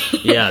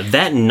 inconvenient. Yeah,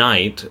 that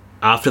night,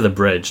 after the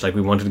bridge, like,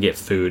 we wanted to get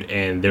food,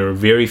 and there were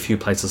very few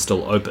places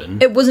still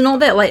open. It was not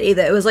that late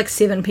either. It was, like,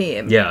 7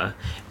 p.m. Yeah.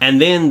 And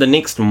then the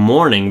next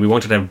morning, we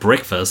wanted to have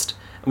breakfast.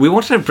 We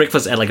wanted to have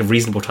breakfast at, like, a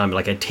reasonable time,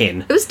 like, at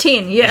 10. It was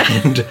 10, yeah.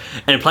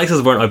 And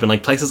places weren't open.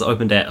 Like, places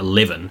opened at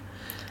 11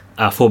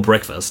 for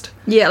breakfast.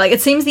 Yeah, like,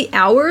 it seems the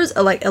hours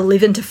are, like,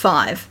 11 to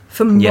 5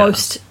 for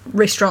most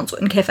restaurants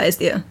and cafes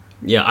there.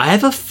 Yeah, I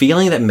have a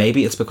feeling that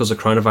maybe it's because of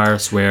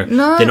coronavirus where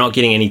they're not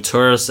getting any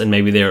tourists and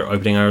maybe their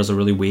opening hours are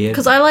really weird.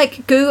 Because I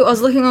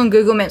was looking on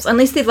Google Maps,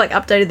 unless they've like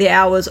updated the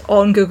hours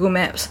on Google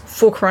Maps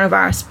for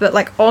coronavirus, but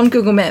like on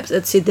Google Maps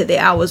it said that the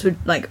hours were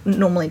like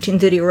normally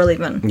 10:30 or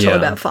 11 till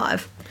about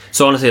 5.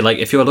 So honestly, like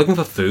if you're looking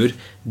for food,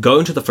 go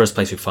into the first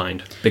place you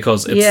find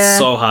because it's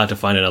so hard to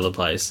find another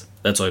place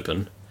that's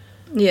open.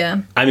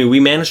 Yeah. I mean, we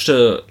managed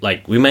to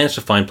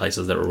find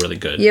places that were really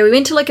good. Yeah, we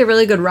went to like a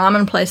really good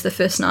ramen place the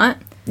first night.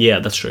 Yeah,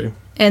 that's true.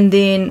 And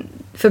then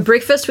for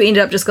breakfast, we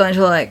ended up just going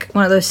to like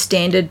one of those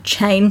standard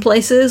chain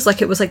places. Like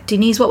it was like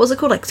Denny's. What was it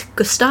called? Like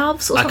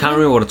Gustav's or something? I can't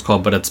remember what it's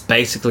called, but it's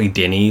basically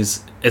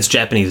Denny's. It's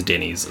Japanese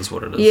Denny's is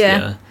what it is.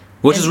 Yeah.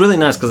 Which is really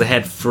nice because they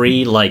had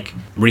free like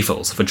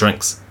refills for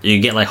drinks. You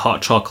can get like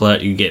hot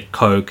chocolate, you can get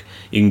Coke,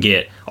 you can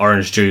get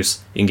orange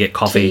juice, you can get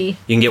coffee,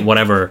 you can get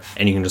whatever,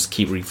 and you can just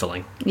keep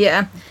refilling.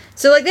 Yeah.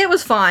 So like that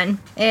was fine.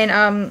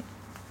 And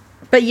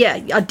but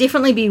yeah, I'd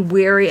definitely be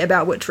wary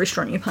about which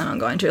restaurant you plan on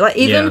going to. Like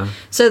even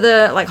so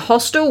the like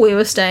hostel we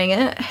were staying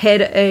at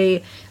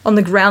had on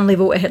the ground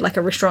level it had like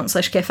a restaurant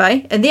 /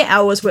 cafe and their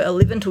hours were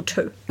 11 till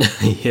 2.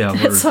 Yeah.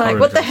 It's like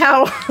what the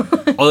hell?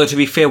 Although to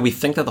be fair, we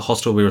think that the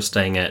hostel we were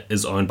staying at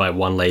is owned by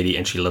one lady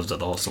and she lives at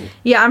the hostel.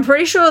 Yeah, I'm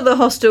pretty sure the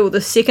hostel,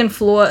 the second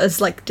floor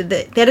is like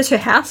that is her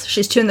house.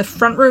 She's turned the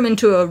front room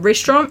into a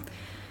restaurant.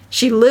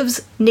 She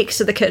lives next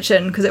to the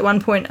kitchen because at one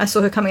point I saw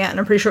her coming out and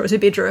I'm pretty sure it was her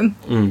bedroom.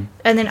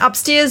 And then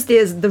upstairs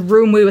there's the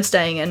room we were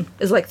staying in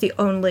is like the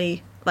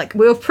only, like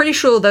we were pretty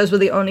sure those were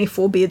the only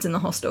 4 beds in the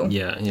hostel.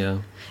 Yeah, yeah.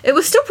 It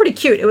was still pretty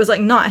cute. It was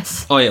like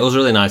nice. Oh yeah, it was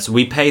really nice.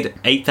 We paid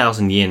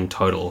 8,000 yen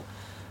total.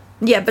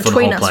 Yeah,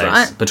 between us, place,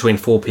 right? Between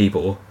 4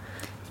 people.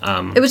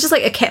 It was just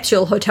like a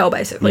capsule hotel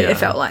basically, it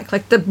felt like.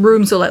 Like the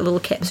rooms were like little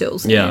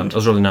capsules. Yeah, it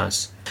was really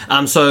nice.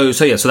 So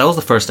that was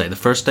the first day. The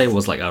first day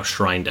was like our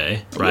shrine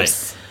day, right?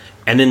 Yes.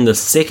 And then the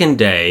second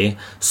day,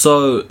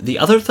 so the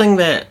other thing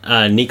that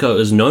Nikko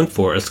is known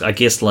for is, I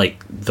guess,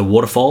 like the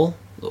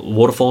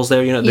waterfalls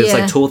there. You know, there's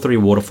like 2 or 3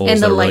 waterfalls and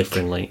that are lake.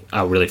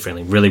 really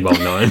friendly, really well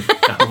known.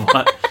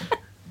 What?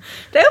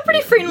 They were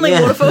pretty friendly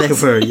waterfalls.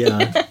 They were,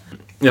 yeah.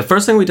 The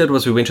first thing we did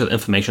was we went to the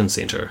information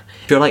center.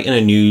 If you're like in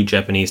a new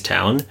Japanese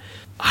town,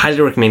 I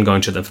highly recommend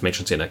going to the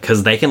information center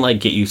because they can like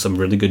get you some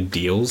really good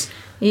deals.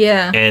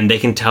 Yeah. And they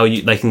can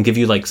give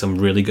you like some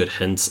really good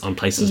hints on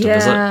places to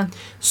visit.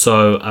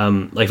 So,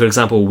 like for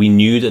example, we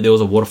knew that there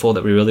was a waterfall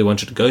that we really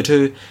wanted to go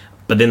to,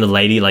 But then the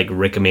lady like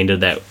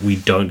recommended that we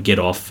don't get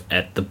off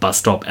at the bus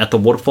stop at the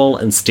waterfall.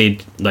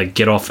 Instead, like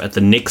get off at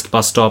the next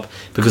bus stop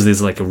because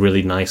there's like a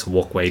really nice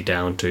walkway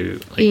down to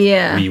like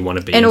where you want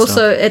to be. And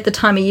also stuff. at the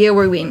time of year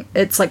we went,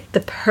 it's like the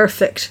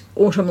perfect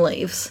autumn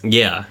leaves.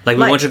 Yeah, like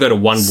we wanted to go to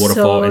one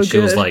waterfall, and she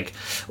was like,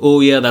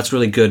 "Oh yeah, that's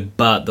really good,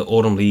 but the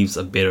autumn leaves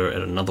are better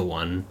at another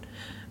one."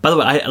 By the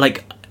way,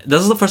 this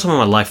is the first time in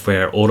my life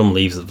where autumn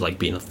leaves have like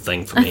been a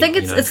thing for me. I think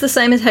it's the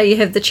same as how you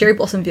have the cherry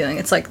blossom viewing.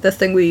 It's like the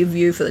thing where you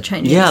view for the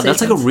changing Yeah, seasons.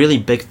 that's like a really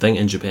big thing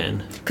in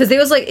Japan. Because there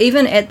was like,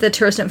 even at the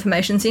Tourist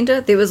Information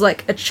Centre, there was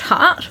like a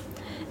chart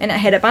and it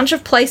had a bunch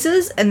of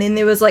places, and then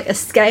there was like a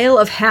scale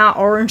of how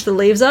orange the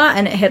leaves are,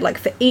 and it had like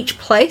for each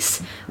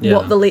place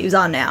what the leaves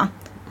are now.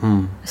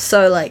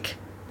 So like,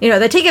 you know,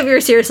 they take it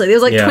very seriously.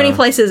 There's like 20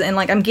 places, and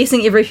like I'm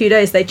guessing every few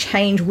days they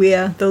change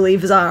where the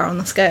leaves are on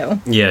the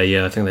scale.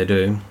 Yeah, I think they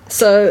do.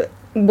 So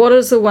what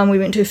is the one we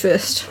went to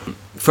first?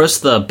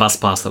 First, the bus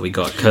pass that we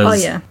got,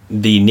 because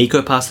the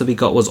Nikko pass that we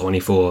got was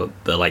only for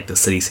the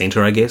city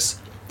centre, I guess.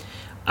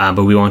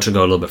 But we wanted to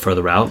go a little bit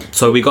further out.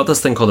 So we got this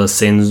thing called the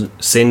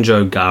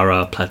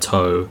Senjogara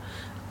Plateau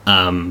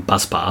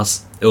bus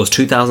pass. It was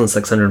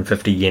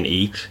 2,650 yen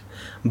each.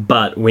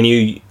 But when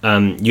you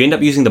end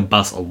up using the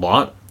bus a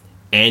lot,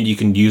 and you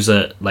can use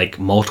it like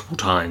multiple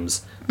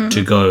times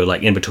to go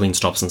like in between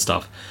stops and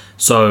stuff.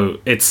 So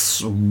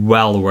it's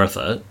well worth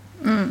it.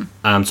 So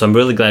I'm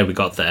really glad we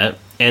got that.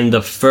 And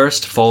the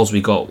first falls we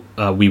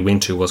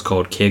went to was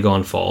called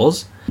Kegon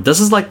Falls.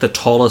 This is like the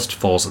tallest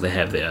falls that they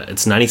have there.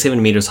 It's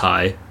 97 meters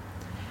high,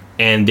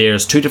 and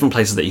there's two different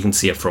places that you can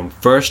see it from.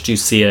 First, you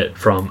see it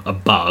from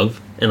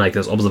above in like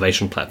this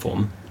observation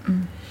platform,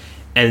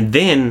 and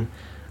then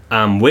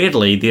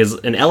weirdly, there's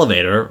an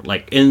elevator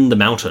like in the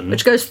mountain,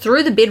 Which goes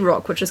through the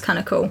bedrock, which is kind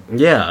of cool.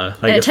 Yeah,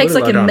 and it takes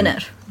like a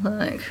minute.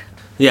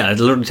 Yeah, it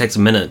literally takes a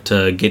minute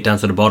to get down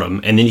to the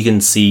bottom, and then you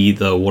can see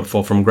the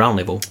waterfall from ground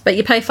level. But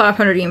you pay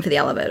 500 yen for the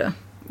elevator.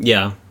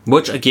 Yeah,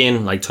 which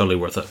again, like totally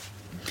worth it.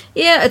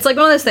 Yeah, it's like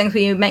one of those things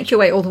where you make your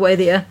way all the way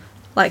there.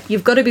 Like,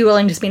 you've got to be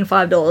willing to spend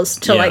 $5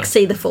 to like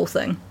see the full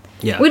thing.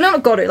 Yeah. We're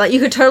not got to. Like,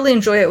 you could totally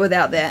enjoy it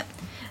without that.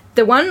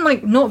 The one,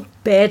 like, not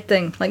bad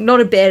thing, like,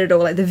 not a bad at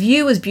all. Like, the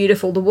view was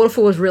beautiful. The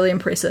waterfall was really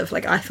impressive.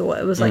 Like, I thought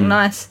it was, like,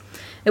 nice.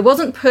 It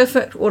wasn't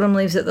perfect autumn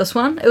leaves at this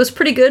one. It was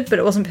pretty good, but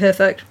it wasn't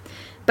perfect.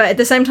 But at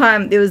the same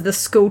time, there was this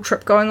school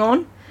trip going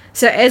on.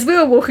 So as we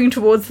were walking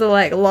towards the,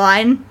 like,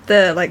 line,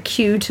 the, like,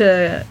 queue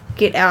to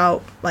get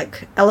our,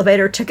 like,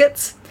 elevator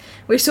tickets,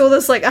 we saw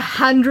this, like,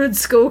 100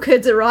 school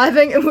kids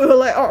arriving, and we were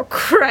like, oh,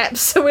 crap.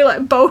 So we,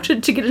 like,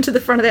 bolted to get into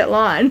the front of that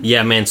line.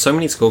 Yeah, man, so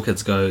many school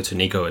kids go to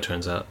Nikko, it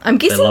turns out. I'm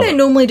guessing they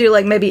normally do,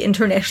 like, maybe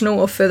international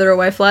or further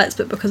away flights,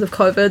 but because of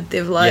COVID,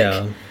 they've,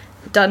 like,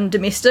 done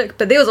domestic.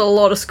 But there was a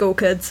lot of school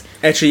kids.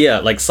 Actually, yeah,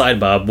 like,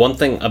 sidebar, one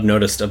thing I've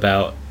noticed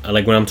about,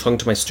 like, when I'm talking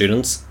to my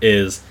students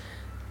is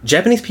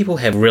Japanese people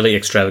have really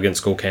extravagant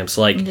school camps.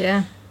 Like,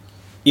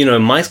 you know,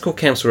 my school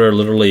camps were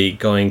literally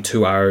going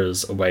 2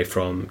 hours away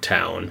from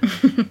town.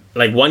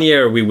 Like, one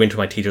year we went to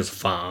my teacher's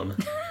farm.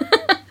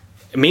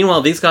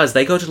 Meanwhile, these guys,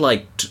 they go to,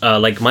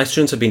 like, my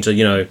students have been to,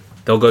 you know,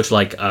 they'll go to,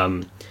 like,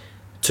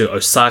 to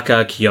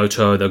Osaka,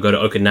 Kyoto, they'll go to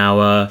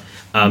Okinawa.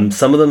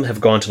 Some of them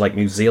have gone to, like,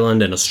 New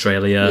Zealand and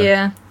Australia.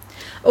 Yeah.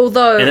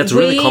 Although, and it's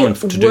really common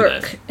to do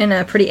that. work in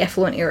a pretty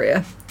affluent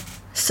area.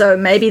 So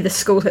maybe the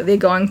schools that they're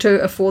going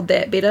to afford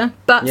that better.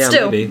 But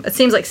still, maybe. It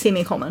seems like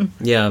semi-common.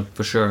 Yeah,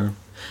 for sure.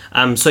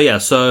 So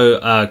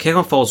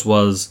Kegon Falls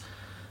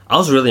I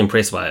was really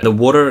impressed by it. The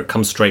water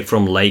comes straight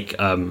from Lake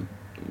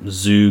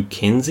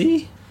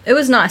Zukenzi. It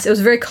was nice. It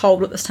was very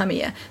cold at this time of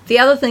year. The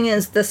other thing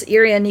is, this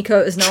area, Nikko,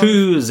 is known...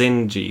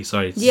 Chuzenji,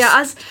 sorry. Yeah, I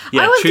was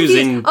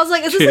confused. I was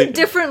like, is this a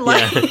different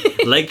lake?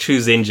 Yeah, Lake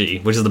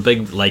Chuzenji, which is the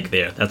big lake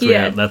there.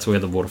 That's where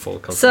the waterfall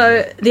comes from.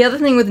 So, the other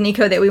thing with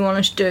Nikko that we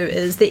wanted to do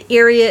is the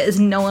area is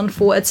known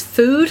for its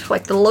food.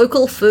 Like, the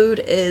local food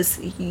is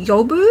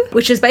yobu,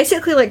 which is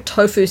basically like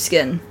tofu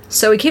skin.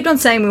 So we kept on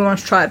saying we wanted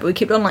to try it, but we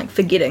kept on, like,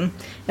 forgetting.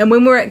 And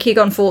when we were at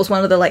Kegon Falls,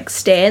 one of the, like,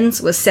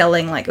 stands was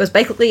selling, like, it was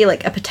basically,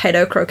 like, a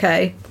potato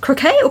croquet.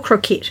 Croquet or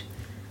croquette?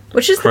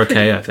 Which is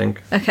croquet, I think.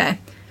 Okay.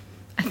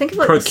 I think of,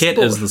 like, croquette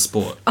is the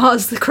sport. Oh,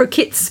 it's the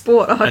croquette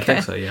sport. Oh, okay. I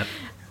think so, yeah.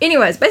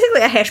 Anyways,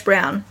 basically a hash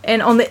brown.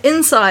 And on the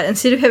inside,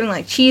 instead of having,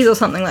 like, cheese or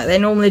something like they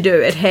normally do,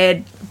 it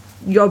had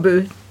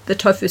yobu, the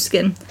tofu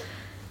skin.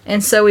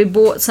 And so we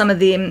bought some of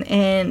them,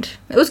 and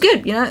it was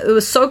good, you know. It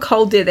was so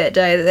cold there that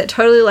day that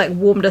totally, like,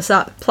 warmed us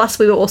up. Plus,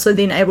 we were also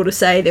then able to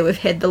say that we've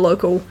had the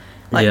local,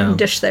 like,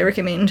 dish they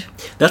recommend.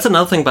 That's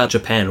another thing about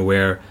Japan,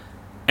 where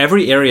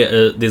every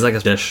area, there's, like, a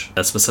dish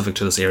that's specific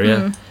to this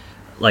area.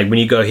 Like, when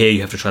you go here,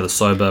 you have to try the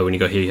soba. When you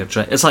go here, you have to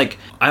try... It's like,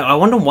 I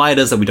wonder why it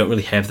is that we don't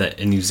really have that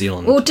in New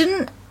Zealand. Well,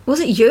 was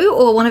it you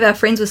or one of our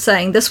friends was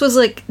saying this was,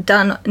 like,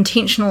 done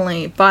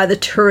intentionally by the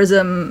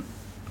tourism...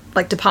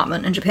 like,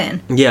 department in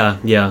Japan. Yeah,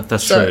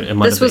 that's true. It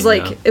might this was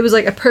been, like it was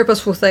like a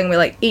purposeful thing where,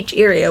 like, each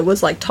area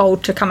was, like,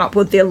 told to come up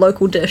with their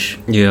local dish.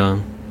 Yeah.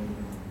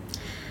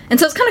 And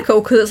so it's kind of cool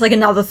because it's like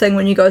another thing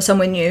when you go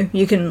somewhere new,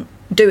 you can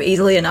do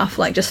easily enough,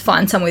 like, just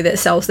find somewhere that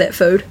sells that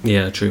food.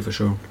 Yeah, true, for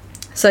sure.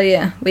 So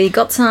yeah, we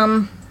got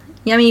some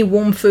yummy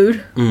warm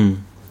food.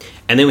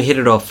 And then we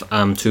headed off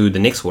to the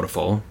next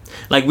waterfall.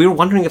 Like, we were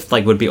wondering if,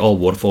 like, would be all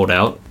waterfalled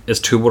out. Is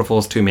 2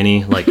 waterfalls too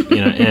many? Like,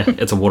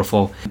 it's a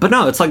waterfall. But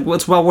no, it's like,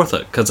 it's well worth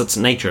it, because it's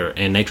nature,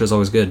 and nature is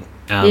always good.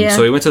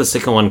 So we went to the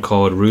second one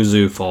called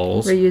Ryuzu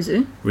Falls.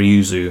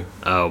 Ryuzu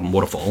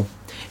Waterfall.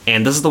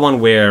 And this is the one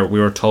where we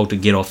were told to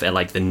get off at,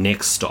 like, the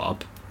next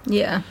stop.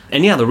 Yeah.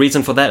 And yeah, the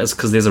reason for that is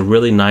because there's a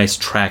really nice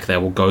track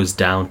that goes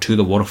down to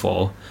the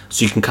waterfall,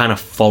 so you can kind of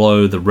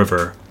follow the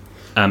river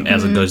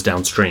as it goes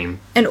downstream.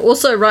 And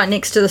also right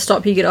next to the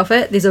stop you get off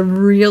at, there's a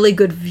really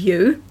good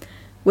view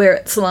where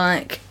it's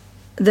like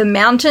the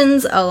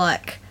mountains are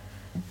like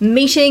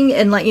meeting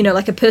in like,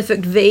 like a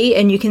perfect V,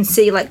 and you can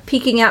see like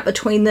peeking out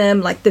between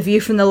them like the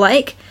view from the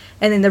lake,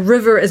 and then the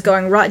river is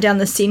going right down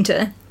the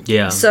center.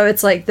 Yeah. So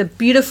it's like the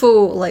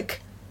beautiful like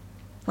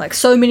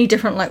so many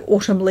different like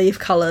autumn leaf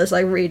colors,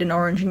 like red and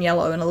orange and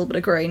yellow and a little bit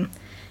of green.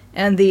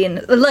 And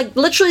then like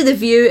literally the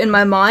view in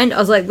my mind, I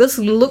was like, this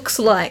looks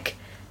like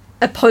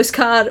a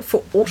postcard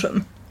for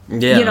autumn.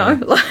 Yeah.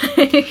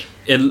 Like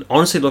it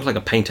honestly looked like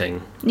a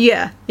painting.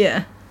 Yeah.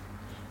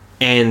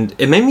 And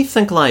it made me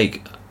think,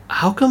 like,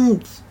 how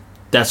come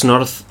that's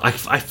not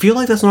I feel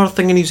like that's not a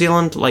thing in New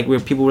Zealand, like, where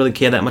people really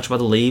care that much about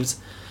the leaves.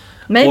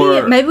 Maybe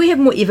we have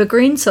more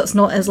evergreen, so it's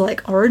not as,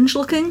 like, orange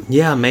looking.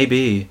 Yeah,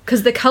 maybe.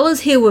 Because the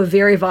colours here were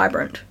very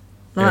vibrant.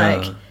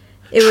 Like,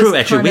 True,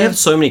 actually, we have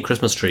so many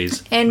Christmas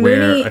trees and where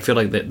Mooney, I feel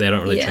like they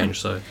don't really change,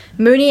 so...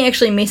 Mooney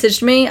actually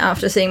messaged me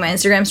after seeing my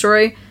Instagram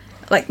story,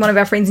 like, one of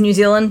our friends in New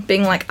Zealand,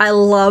 being like, I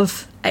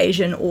love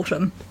Asian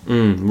autumn.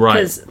 Right.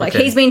 Because, like,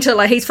 he's been to,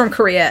 like, he's from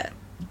Korea,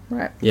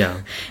 right?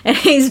 Yeah. And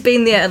he's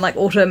been there in, like,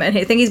 autumn, and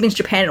I think he's been to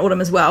Japan in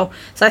autumn as well.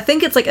 So I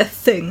think it's, like, a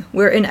thing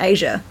where in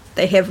Asia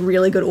they have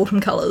really good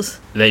autumn colours.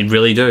 They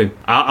really do.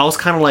 I was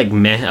kind of, like,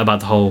 meh about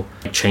the whole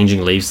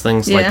changing leaves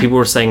things. Yeah. Like, people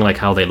were saying, like,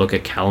 how they look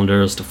at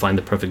calendars to find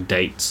the perfect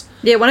dates.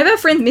 Yeah, one of our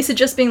friends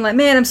messaged us being like,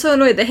 man, I'm so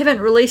annoyed they haven't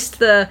released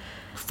the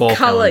fall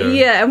colour. calendar.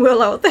 Yeah, and we were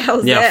like, what the hell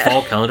is that? Yeah,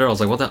 fall calendar. I was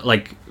like, what the...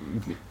 Like,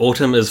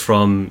 autumn is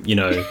from,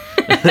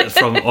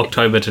 from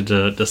October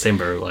to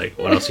December. Like,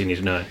 what else do you need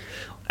to know?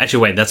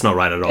 Actually, wait, that's not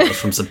right at all. It's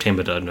from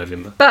September to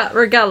November. But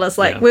regardless,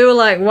 we were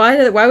like,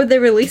 why would they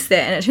release that?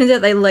 And it turns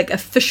out they, like,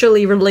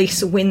 officially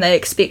release when they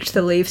expect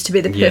the leaves to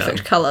be the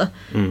perfect colour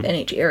in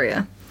each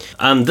area.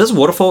 This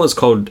waterfall is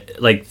called,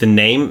 like, the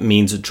name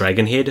means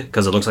dragon head,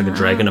 because it looks like a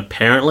dragon,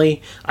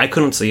 apparently. I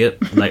couldn't see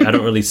it. Like, I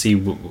don't really see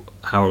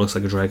how it looks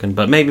like a dragon,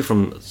 but maybe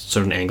from a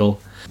certain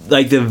angle.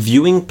 Like, the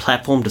viewing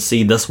platform to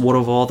see this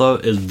waterfall, though,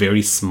 is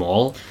very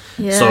small.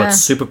 Yeah. So it's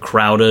super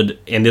crowded,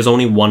 and there's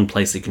only one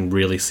place you can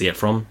really see it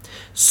from.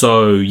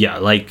 So, yeah,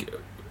 like,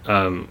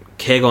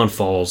 Cairngorm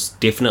Falls,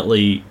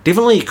 definitely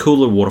a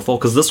cooler waterfall,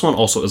 because this one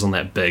also isn't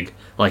that big.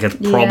 Like, it's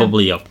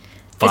probably a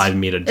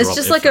 5-meter drop. It's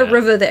just like a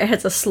river that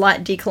has a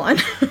slight decline.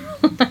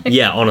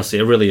 Yeah, honestly,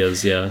 it really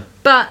is, yeah.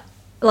 But,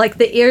 like,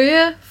 the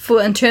area,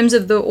 in terms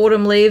of the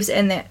autumn leaves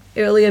and that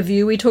earlier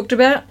view we talked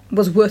about,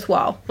 was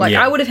worthwhile. Like,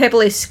 I would have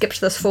happily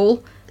skipped this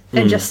fall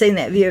and just seen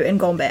that view and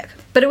gone back.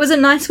 But it was a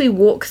nice wee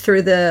walk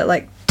through the,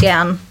 like,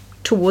 down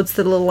towards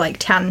the little, like,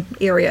 town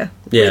area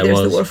where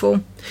there's the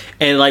waterfall.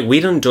 And, like, we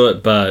didn't do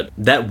it, but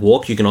that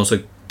walk, you can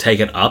also take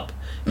it up.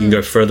 You can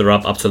go further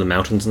up to the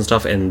mountains and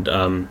stuff, and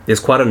there's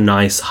quite a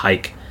nice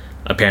hike,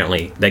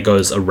 apparently, that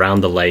goes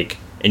around the lake,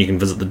 and you can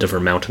visit the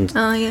different mountains.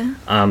 Oh,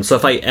 yeah. So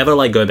if I ever,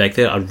 like, go back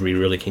there, I'd be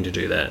really keen to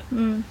do that.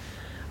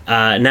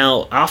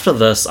 Now, after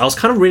this, I was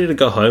kind of ready to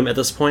go home at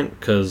this point,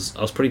 because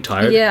I was pretty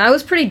tired. Yeah, I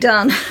was pretty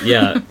done.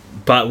 Yeah,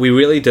 but we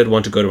really did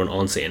want to go to an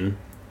onsen.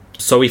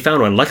 So we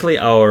found one. Luckily,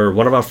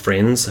 one of our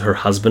friends, her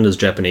husband is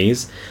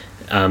Japanese,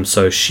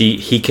 so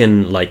he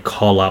can, like,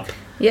 call up.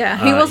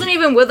 Yeah, he wasn't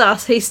even with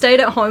us. He stayed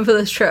at home for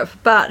this trip,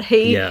 but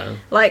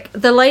like,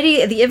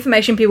 the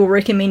information people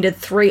recommended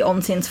 3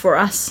 onsens for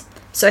us.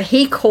 So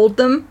he called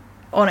them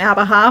on our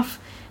behalf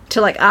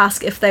to, like,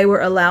 ask if they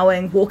were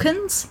allowing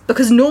walk-ins,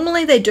 because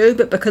normally they do,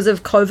 but because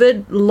of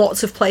COVID,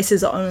 lots of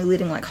places are only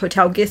letting, like,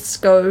 hotel guests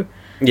go.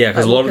 Yeah,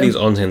 because a lot of these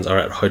onsens are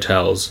at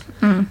hotels,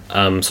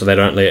 so they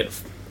don't let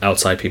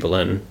outside people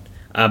in.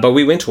 But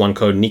we went to one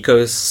called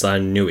Nikko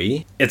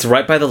Sanui. It's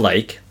right by the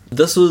lake.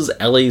 This was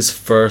Ellie's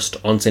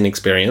first onsen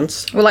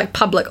experience. Well, like,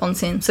 public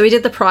onsen. So we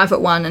did the private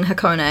one in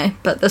Hakone,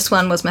 but this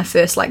one was my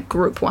first, like,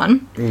 group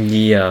one.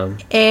 Yeah.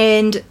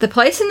 And the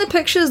place in the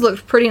pictures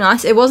looked pretty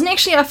nice. It wasn't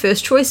actually our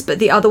first choice, but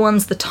the other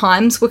ones, the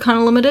times were kind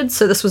of limited,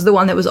 so this was the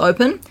one that was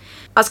open.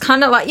 I was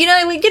kind of like,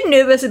 we get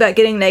nervous about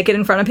getting naked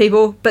in front of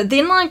people, but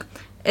then, like,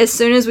 as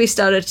soon as we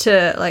started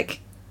to, like,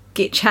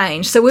 get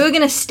changed. So we were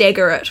going to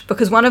stagger it,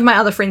 because one of my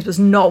other friends was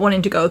not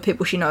wanting to go with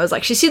people she knows.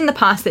 Like, she said in the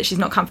past that she's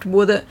not comfortable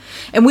with it,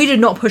 and we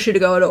did not push her to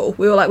go at all.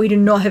 We were like, we do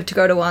not have to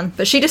go to one.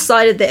 But she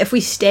decided that if we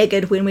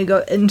staggered when we go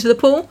into the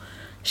pool,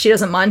 she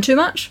doesn't mind too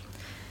much.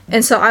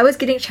 And so I was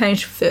getting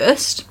changed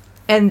first,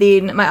 and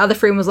then my other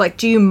friend was like,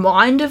 do you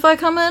mind if I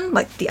come in?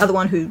 Like, the other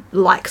one who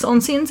likes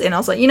onsens. And I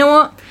was like, you know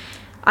what?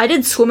 I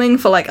did swimming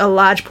for, like, a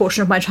large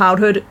portion of my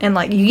childhood, and,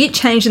 like, you get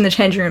changed in the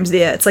changing rooms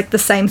there. It's, like, the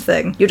same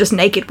thing. You're just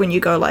naked when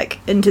you go, like,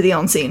 into the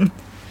onsen.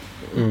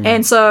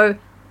 And so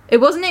it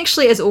wasn't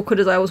actually as awkward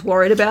as I was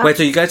worried about. Wait,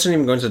 so you guys didn't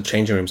even go into the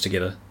changing rooms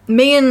together?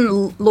 Me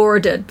and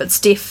Laura did, but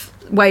Steph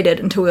waited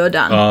until we were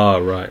done.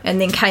 Oh, right. And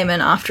then came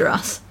in after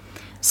us.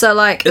 So,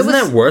 like... Isn't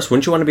that worse?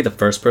 Wouldn't you want to be the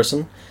first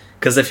person?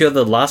 Because if you're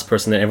the last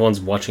person, then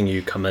everyone's watching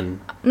you come in.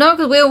 No,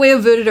 because we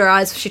averted our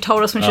eyes. She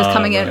told us when she was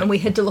coming in, and we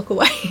had to look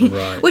away.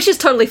 Right. Which is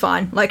totally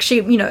fine. Like,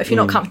 if you're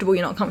not comfortable,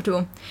 you're not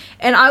comfortable.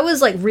 And I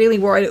was, like, really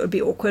worried it would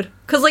be awkward.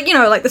 Because,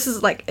 like, this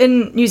is, like,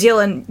 in New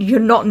Zealand, you're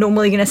not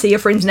normally going to see your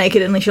friends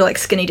naked unless you're, like,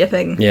 skinny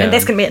dipping. Yeah. And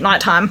that's going to be at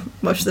night time,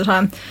 most of the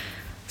time.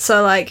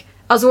 So, like,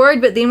 I was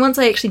worried, but then once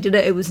I actually did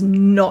it, it was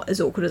not as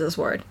awkward as I was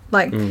worried.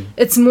 Like,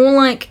 it's more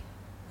like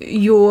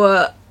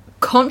you're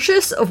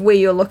conscious of where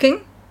you're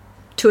looking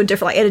to a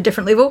different, like, at a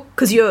different level,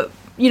 because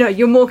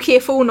you're more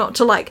careful not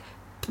to, like,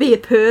 be a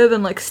perv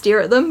and, like, stare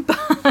at them,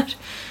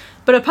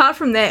 but apart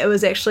from that, it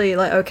was actually,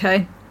 like,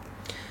 okay.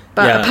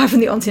 But apart from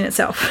the onsen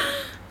itself.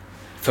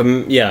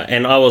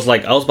 And I was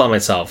by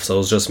myself, so it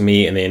was just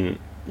me and then,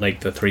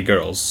 like, the three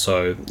girls,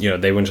 so,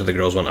 they went to the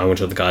girls' one, I went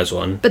to the guys'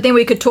 one. But then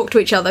we could talk to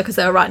each other, because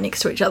they were right next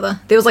to each other.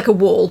 There was, like, a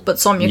wall, but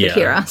Sonia could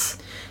hear us.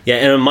 Yeah,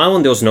 and in my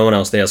one, there was no one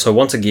else there, so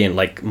once again,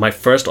 like, my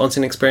first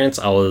onsen experience,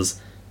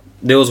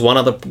 there was one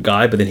other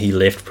guy, but then he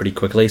left pretty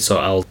quickly, so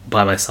I was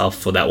by myself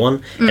for that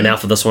one. And now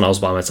for this one, I was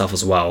by myself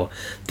as well.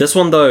 This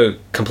one, though,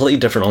 completely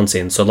different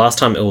onsen. So last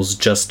time it was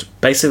just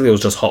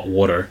hot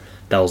water.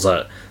 That was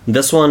it.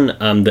 This one,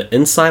 the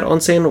inside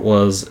onsen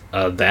was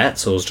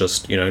so it was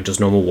just, just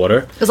normal water.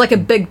 It was like a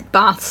big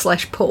bath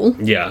 / pool.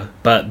 Yeah,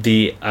 but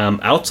the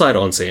outside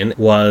onsen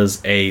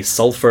was a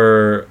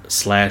sulfur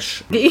 /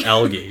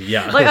 algae.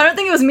 Yeah. Like, I don't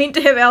think it was meant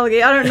to have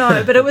algae. I don't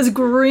know, but it was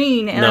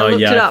green, and I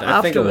looked it up afterwards.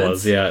 I think it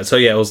was, yeah. So,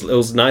 yeah, it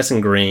was nice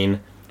and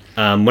green.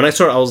 When I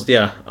saw it,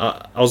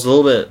 I was a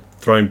little bit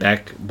thrown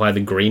back by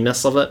the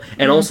greenness of it.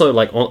 And also,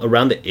 like,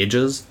 around the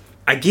edges,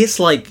 I guess,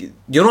 like,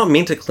 you're not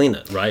meant to clean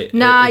it, right?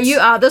 Nah, you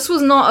are. This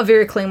was not a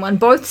very clean one.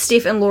 Both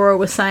Steph and Laura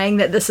were saying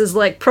that this is,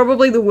 like,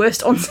 probably the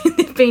worst onsen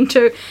they've been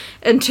to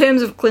in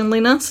terms of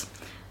cleanliness.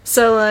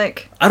 So,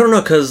 like... I don't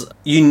know, because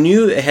you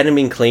knew it hadn't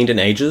been cleaned in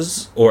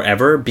ages or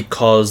ever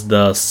because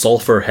the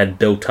sulfur had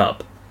built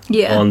up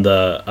on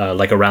the,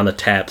 like, around the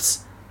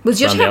taps. Was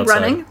your tap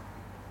running?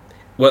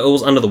 Well, it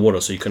was under the water,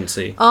 so you couldn't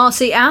see. Oh,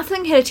 see, our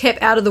thing had a tap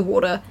out of the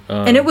water,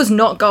 and it was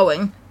not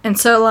going. And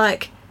so,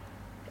 like...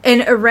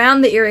 And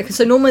around the area,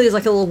 so normally there's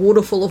like a little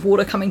waterfall of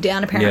water coming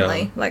down,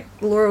 apparently, like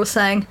Laura was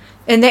saying,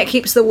 and that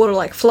keeps the water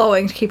like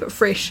flowing to keep it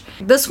fresh.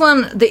 This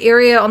one, the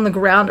area on the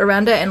ground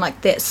around it and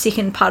like that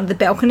second part of the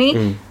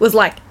balcony was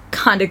like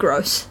kind of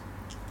gross.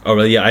 Oh,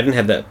 really? Yeah, I didn't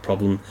have that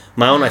problem.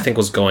 My own, I think,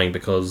 was going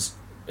because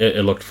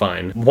it looked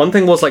fine. One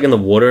thing was like in the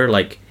water,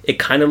 like it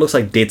kind of looks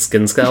like dead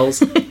skin scales,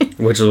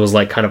 which was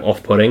like kind of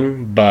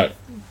off-putting, but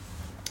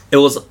it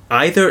was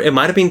it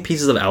might have been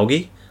pieces of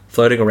algae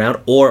floating around,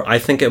 or I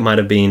think it might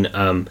have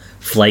been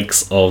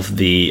flakes of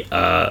the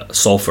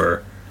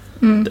sulfur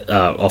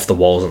off the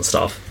walls and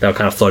stuff. They were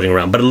kind of floating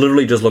around, but it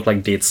literally just looked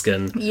like dead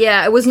skin.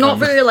 Yeah, it was not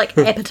very like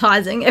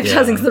appetizing.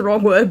 Appetizing's the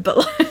wrong word, but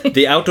like...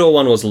 The outdoor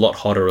one was a lot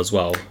hotter as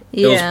well.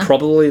 Yeah. It was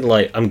probably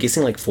like, I'm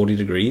guessing like 40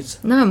 degrees.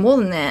 No, more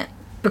than that.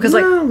 Because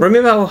like...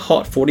 Remember how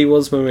hot 40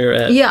 was when we were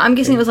at... Yeah, I'm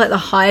guessing it was like the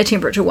higher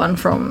temperature one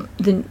from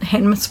the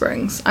Hanmer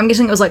Springs. I'm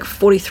guessing it was like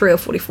 43 or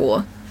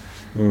 44.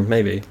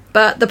 Maybe.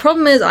 But the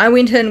problem is I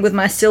went in with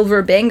my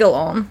silver bangle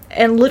on,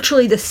 and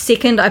literally the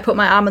second I put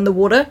my arm in the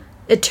water,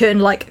 it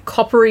turned like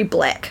coppery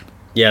black.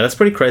 Yeah, that's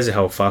pretty crazy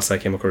how fast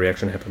that chemical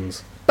reaction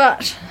happens.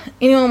 But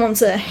anyone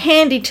wants a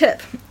handy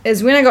tip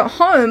is when I got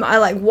home, I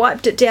like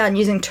wiped it down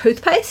using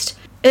toothpaste.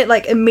 It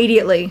like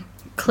immediately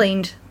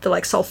cleaned the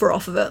like sulfur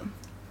off of it.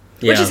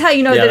 Yeah. Which is how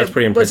you know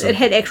that it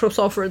had actual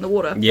sulfur in the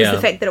water. Yeah. Is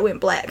the fact that it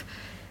went black.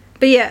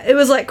 But yeah, it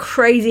was like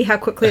crazy how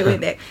quickly it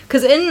went back.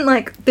 Because in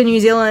like the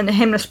New Zealand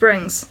Hanmer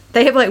Springs,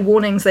 they have like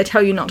warnings. They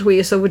tell you not to wear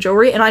your silver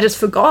jewelry, and I just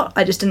forgot.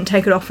 I just didn't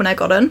take it off when I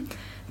got in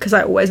because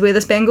I always wear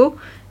this bangle.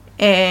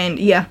 And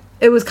yeah,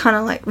 it was kind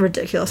of like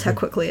ridiculous how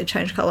quickly it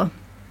changed color.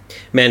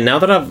 Man, now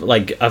that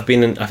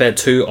I've had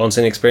 2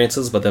 onsen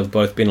experiences, but they've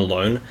both been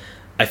alone.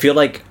 I feel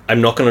like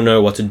I'm not gonna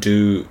know what to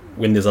do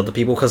when there's other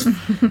people because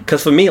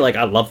for me, like,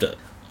 I loved it.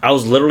 I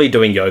was literally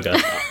doing yoga.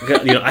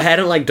 I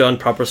hadn't like done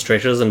proper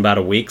stretches in about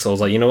a week, so I was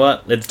like, you know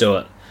what, let's do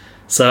it.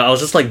 So I was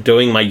just like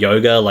doing my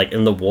yoga like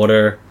in the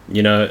water.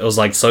 It was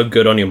like so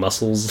good on your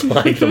muscles,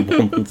 like the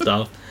warmth and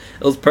stuff.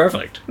 It was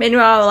perfect.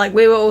 Meanwhile, like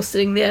we were all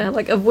sitting there,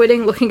 like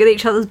avoiding looking at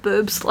each other's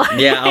boobs. Like.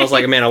 Yeah, I was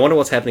like, man, I wonder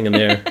what's happening in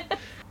there.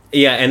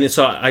 Yeah, and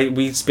so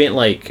we spent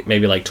like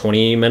maybe like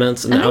 20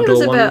 minutes in the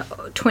outdoor one. It was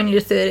about 20 to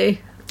 30.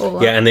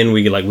 Yeah, and then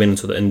we like went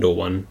into the indoor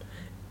one.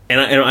 And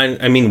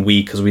I mean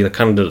we, because we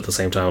kind of did it at the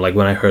same time. Like,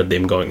 when I heard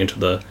them going into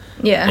the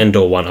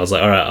indoor one, I was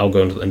like, all right, I'll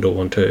go into the indoor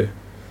one too.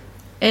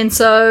 And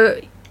so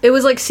it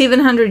was like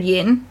 700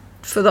 yen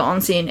for the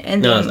onsen.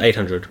 And no, it was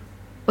 800.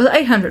 Was it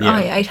 800? Yeah. Oh,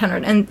 yeah,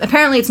 800. And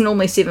apparently it's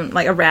normally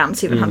around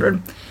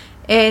 700.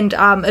 And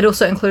it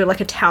also included like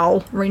a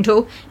towel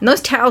rental. And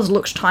those towels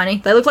looked tiny.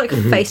 They looked like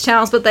face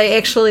towels, but they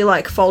actually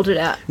like folded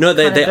out. No,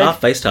 they kind of are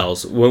big. face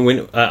towels.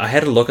 When I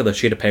had a look at the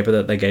sheet of paper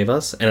that they gave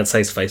us, and it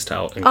says face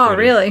towel included. Oh,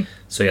 really?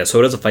 So yeah, so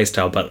it is a face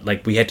towel, but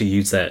like we had to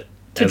use that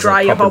To as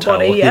dry a your proper whole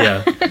body,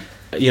 towel. yeah.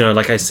 You know,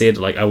 like I said,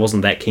 like I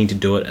wasn't that keen to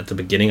do it at the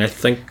beginning, I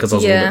think, because I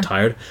was a Yeah. little bit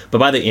tired. But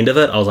by the end of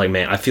it, I was like,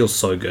 man, I feel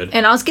so good.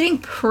 And I was getting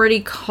pretty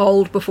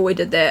cold before we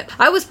did that.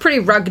 I was pretty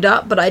rugged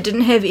up, but I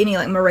didn't have any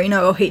like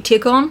merino or heat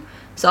tech on.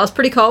 So I was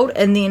pretty cold,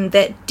 and then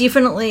that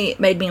definitely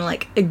made me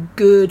like a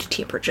good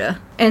temperature.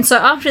 And so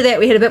after that,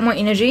 we had a bit more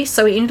energy,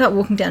 so we ended up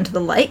walking down to the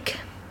lake.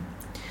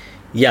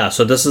 Yeah,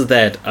 so this is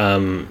that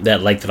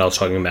that lake that I was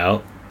talking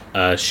about.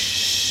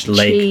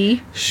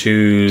 Lake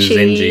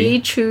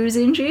Shuzenji.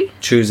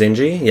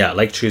 Chuzenji? Yeah,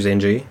 Lake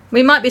Chuzenji.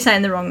 We might be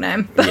saying the wrong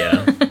name, but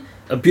Yeah.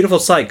 A beautiful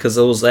sight because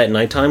it was at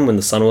nighttime when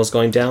the sun was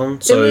going down.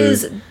 So it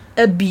was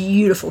a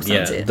beautiful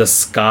yeah, sunset. the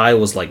sky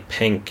was like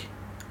pink.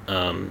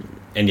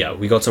 And yeah,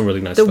 we got some really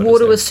nice The photos water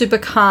there. was super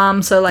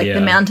calm, so like Yeah.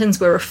 the mountains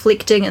were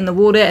reflecting in the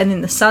water, and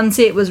then the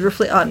sunset was I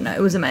don't know,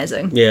 it was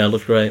amazing. Yeah, it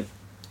looked great.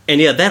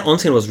 And yeah, that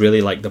onsen was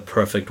really like the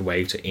perfect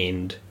way to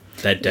end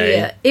that day.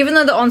 Yeah, even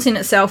though the onsen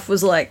itself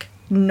was like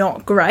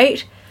not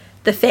great,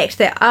 the fact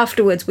that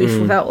afterwards we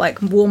felt like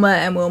warmer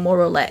and we were more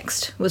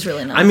relaxed was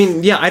really nice. I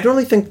mean, yeah, I don't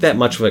really think that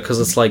much of it because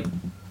it's like,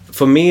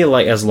 for me,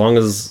 like as long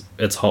as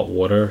it's hot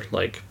water,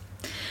 like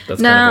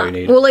that's kind of nah, what you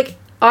need. well, like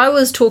I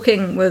was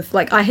talking with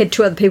like I had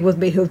two other people with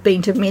me who've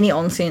been to many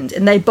onsens,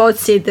 and they both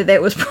said that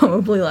that was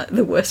probably like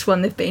the worst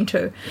one they've been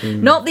to.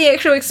 Not the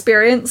actual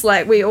experience.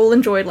 Like we all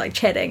enjoyed like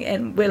chatting,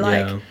 and we're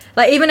Yeah.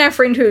 like even our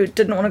friend who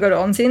didn't want to go to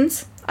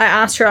onsens. I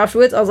asked her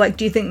afterwards. I was like,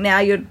 "Do you think now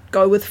you'd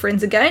go with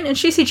friends again?" And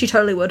she said she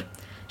totally would.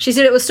 She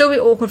said it would still be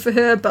awkward for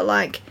her, but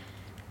like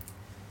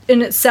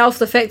in itself,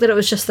 the fact that it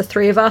was just the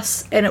three of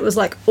us and it was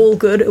like all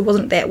good, it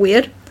wasn't that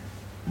weird,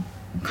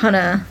 kind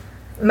of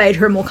made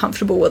her more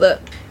comfortable with it.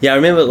 Yeah, I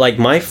remember like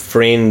my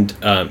friend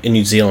in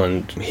New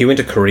Zealand, he went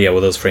to Korea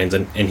with his friends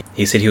and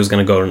he said he was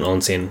going to go to an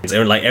onsen.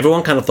 And like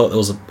everyone kind of thought that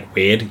was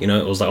weird, you know,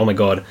 it was like, oh my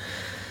god,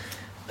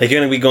 like you're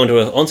going to be going to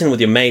an onsen with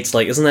your mates,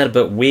 like isn't that a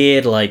bit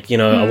weird? Like, you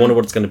know, I wonder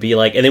what it's going to be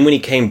like. And then when he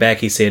came back,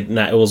 he said,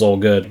 nah, it was all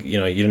good. You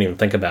know, you didn't even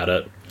think about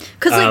it.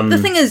 Because like, the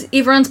thing is,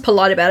 everyone's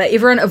polite about it.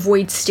 Everyone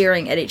avoids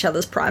staring at each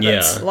other's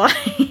privates. Yeah.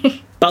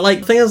 Like, But like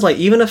the thing is, like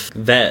even if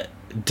that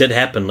did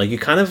happen, like you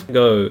kind of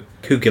go,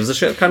 who gives a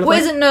shit kind of well,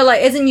 thing? isn't no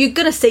like, as in you're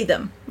gonna see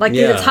them. Like,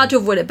 Yeah. it's hard to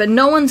avoid it, but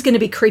no one's gonna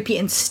be creepy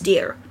and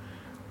stare.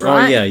 Oh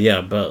Right?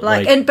 yeah, but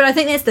Like, but I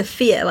think that's the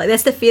fear. Like,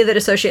 that's the fear that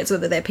associates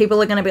with it. That people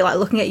are going to be like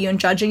looking at you and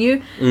judging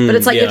you. But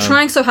it's like yeah. you're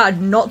trying so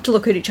hard not to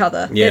look at each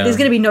other. Yeah. That there's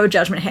going to be no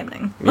judgment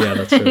happening. yeah,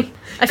 that's true. I feel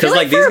Because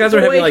like for these a guys were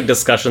having boy- like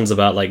discussions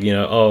about like, you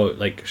know, oh,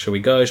 like should we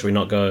go, should we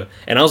not go?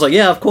 And I was like,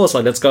 yeah, of course,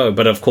 like let's go.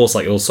 But of course,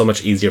 like it was so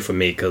much easier for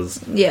me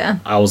because Yeah.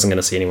 I wasn't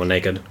gonna see anyone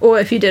naked. Or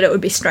if you did, it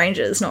would be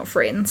strangers, not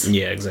friends.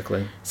 Yeah,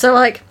 exactly. So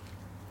like,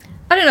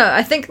 I don't know.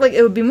 I think like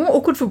it would be more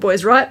awkward for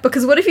boys, right?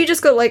 Because what if you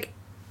just got like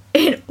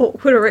an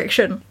awkward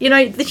erection? You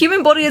know, the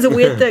human body is a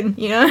weird thing.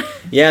 You know?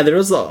 Yeah, there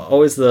is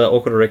always the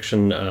awkward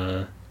erection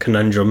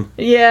conundrum.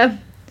 Yeah.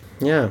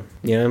 Yeah,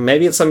 you know,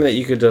 maybe it's something that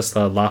you could just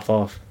laugh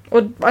off.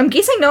 Well, I'm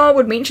guessing no one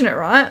would mention it,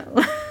 right?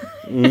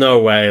 No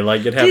way,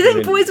 like you'd have. Do you to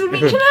think boys would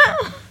mention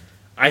it?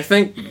 I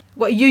think.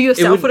 What, you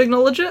yourself would- would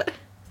acknowledge it?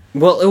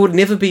 Well, it would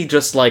never be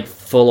just like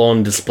full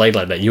on displayed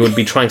like that. You would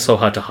be trying so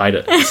hard to hide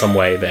it in some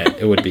way that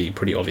it would be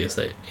pretty obvious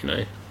that, you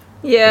know,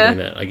 you're Yeah. doing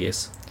that, I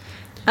guess.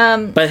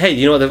 But hey,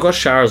 you know what? They've got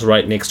showers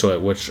right next to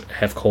it, which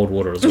have cold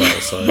water as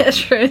well. So Yeah,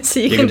 true. So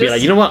you, you can can be just...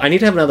 like, you know what? I need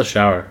to have another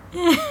shower.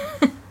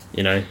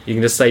 You know, you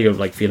can just say you're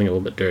like feeling a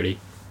little bit dirty.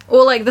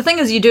 Or like the thing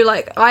is, you do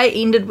like I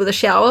ended with a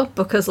shower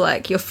because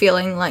like you're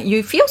feeling like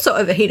you feel so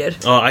overheated.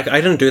 Oh, I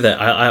didn't do that.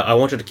 I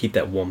wanted to keep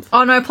that warmth.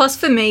 Oh no! Plus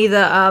for me,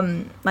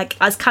 the like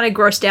I was kind of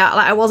grossed out.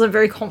 Like I wasn't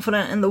very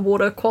confident in the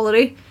water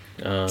quality,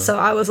 so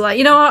I was like,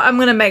 you know what? I'm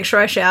gonna make sure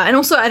I shower. And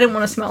also, I didn't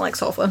want to smell like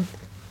sulfur.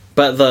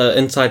 But the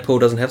inside pool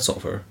doesn't have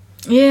sulfur.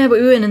 Yeah, but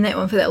we weren't in that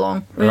one for that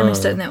long. We only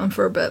stayed in that one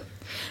for a bit.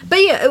 But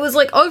yeah, it was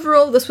like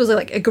overall, this was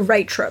like a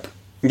great trip.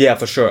 Yeah,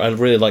 for sure. I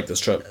really like this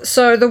trip.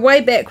 So the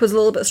way back was a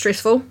little bit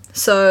stressful.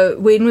 So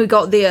when we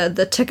got there,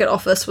 the ticket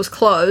office was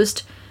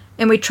closed,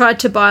 and we tried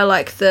to buy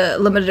like the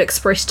limited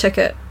express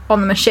ticket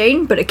on the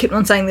machine, but it kept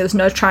on saying there was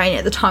no train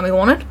at the time we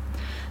wanted.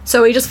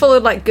 So we just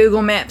followed like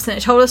Google Maps, and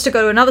it told us to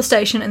go to another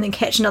station and then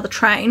catch another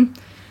train.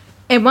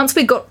 And once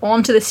we got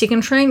onto the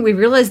second train, we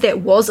realised that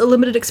was a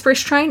limited express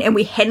train, and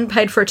we hadn't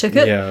paid for a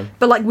ticket. Yeah.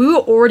 But like we were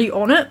already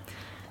on it.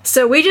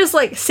 So we just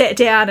like sat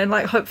down and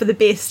like hoped for the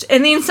best.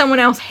 And then someone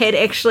else had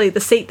actually the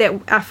seat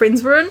that our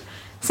friends were in.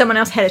 Someone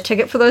else had a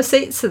ticket for those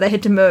seats, so they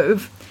had to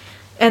move.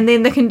 And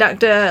then the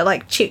conductor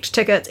like checked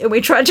tickets, and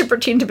we tried to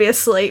pretend to be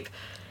asleep.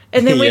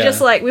 And then we Yeah. just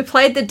like we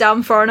played the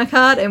dumb foreigner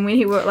card, and when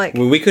he were like,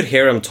 We could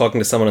hear him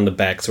talking to someone in the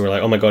back, so we're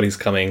like, oh my god, he's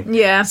coming.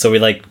 yeah, So we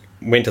like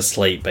went to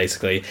sleep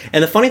basically.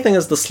 And the funny thing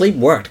is the sleep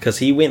worked because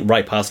he went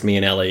right past me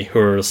and Ellie who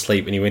were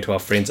asleep, and he went to our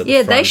friends at the yeah,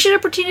 front. they should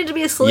have pretended to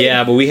be asleep.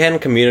 Yeah, but we hadn't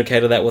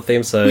communicated that with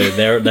them, so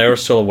they were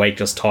still awake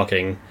just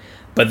talking.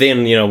 But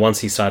then, once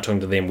he started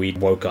talking to them, we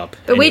woke up.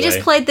 But we anyway.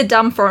 just played the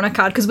dumb foreigner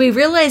card because we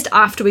realised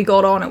after we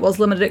got on it was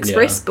Limited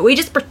Express, Yeah. but we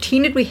just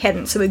pretended we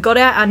hadn't. So we got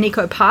out our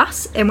Nico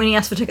pass, and when he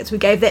asked for tickets, we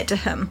gave that to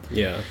him.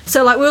 Yeah.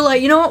 So we were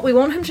like, you know what? We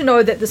want him to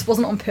know that this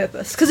wasn't on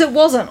purpose, because it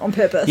wasn't on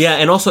purpose. Yeah,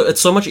 and also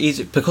it's so much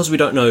easier because we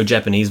don't know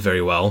Japanese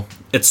very well.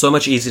 It's so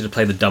much easier to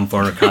play the dumb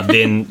foreigner card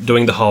than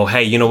doing the whole,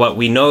 hey, you know what?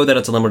 We know that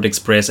it's a Limited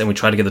Express, and we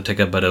tried to get the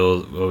ticket, but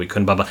we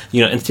couldn't. Blah blah.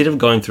 Instead of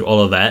going through all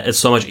of that, it's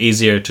so much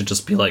easier to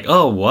just be like,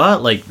 oh,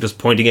 what? Like just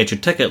pointing at your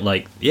ticket,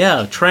 like,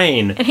 yeah,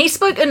 train. And he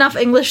spoke enough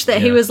English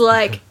that he Yeah. was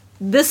like,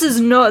 this is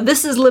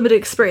Limited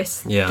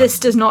Express. Yeah. This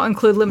does not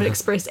include Limited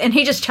Express. And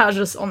he just charged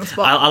us on the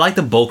spot. I like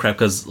the bullcrap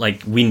because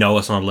we know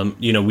it's not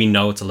we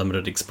know it's a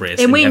Limited Express,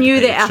 and we you have to knew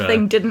pay that our extra.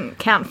 thing didn't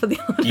count for the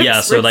Limited Yeah,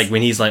 Express. so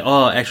when he's like,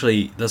 oh,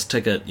 actually, this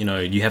ticket,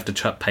 you have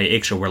to pay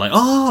extra. We're like,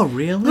 oh,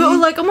 really? we were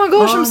like, oh my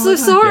gosh, Oh I'm my so God.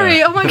 sorry.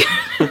 Yeah. Oh my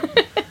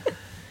God.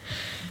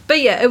 But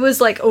yeah, it was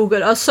all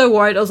good. I was so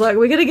worried. I was like,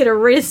 we're going to get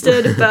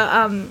arrested.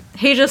 But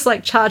he just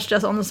charged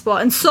us on the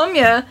spot. And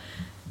Somya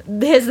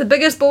has the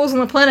biggest balls on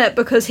the planet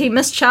because he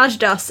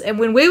mischarged us. And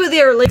when we were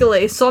there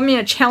illegally,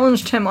 Somya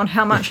challenged him on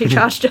how much he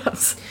charged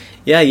us.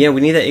 Yeah, we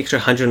need that extra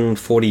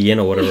 140 yen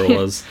or whatever it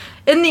was.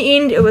 In the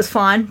end, it was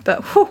fine.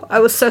 But I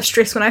was so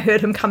stressed when I heard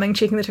him coming,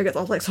 checking the tickets.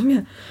 I was like,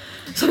 Somya,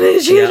 checking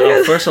the Yeah, our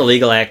tickets. first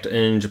illegal act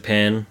in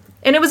Japan.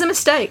 And it was a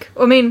mistake.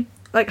 I mean,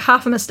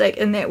 half a mistake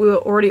in that we were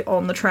already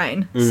on the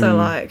train.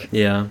 So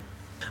Yeah.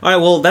 All right,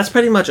 well, that's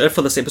pretty much it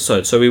for this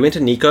episode. So we went to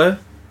Nikko.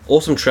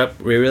 Awesome trip.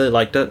 We really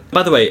liked it.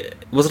 By the way,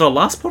 was it our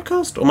last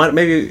podcast? Or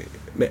maybe...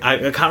 I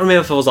can't remember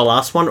if it was our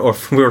last one or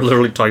if we were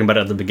literally talking about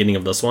it at the beginning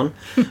of this one.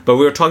 But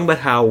we were talking about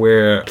how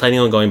we're planning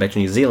on going back to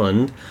New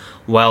Zealand.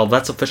 Well,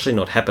 that's officially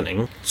not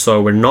happening.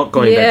 So we're not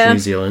going back to New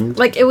Zealand.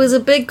 It was a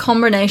big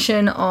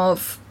combination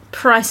of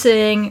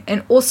pricing,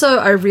 and also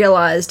I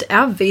realised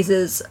our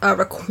visas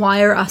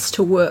require us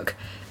to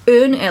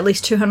earn at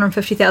least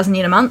 250,000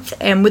 yen a month,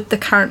 and with the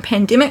current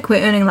pandemic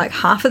we're earning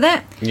half of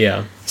that.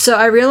 Yeah. So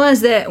I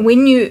realised that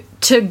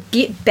to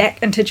get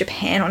back into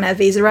Japan on our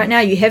visa right now,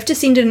 you have to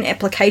send in an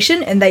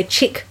application and they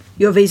check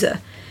your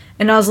visa.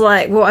 And I was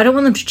like, well, I don't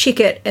want them to check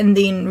it and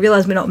then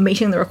realise we're not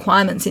meeting the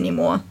requirements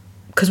anymore,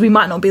 because we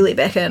might not be let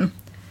back in.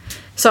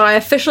 So I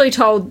officially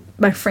told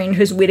my friend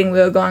whose wedding we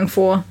were going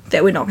for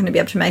that we're not going to be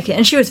able to make it,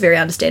 and she was very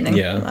understanding.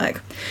 Yeah.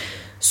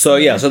 So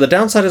the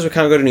downside is we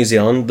can't go to New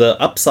Zealand.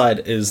 The upside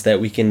is that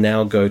we can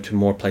now go to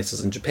more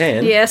places in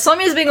Japan. Yeah,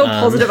 Somya's being all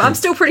positive. I'm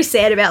still pretty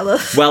sad about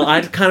this. Well,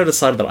 I'd kind of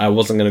decided that I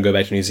wasn't going to go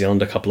back to New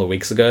Zealand a couple of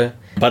weeks ago,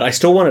 but I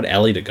still wanted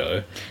Ellie to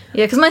go.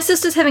 Yeah, because my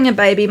sister's having a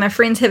baby, my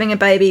friend's having a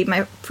baby,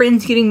 my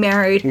friend's getting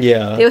married.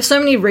 Yeah. There were so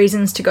many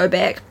reasons to go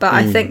back, but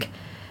I think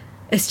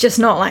it's just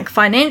not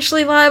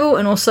financially viable,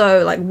 and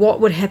also what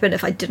would happen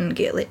if I didn't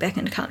get let back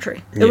into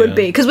country. It would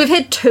be, because we've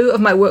had 2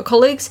 of my work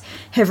colleagues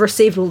have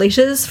received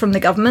letters from the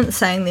government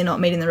saying they're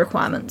not meeting the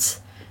requirements.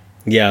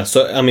 Yeah,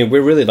 so,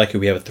 we're really lucky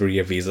we have a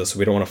 3-year visa, so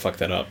we don't want to fuck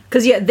that up.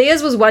 Because,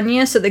 theirs was 1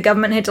 year, so the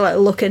government had to,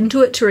 look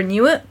into it to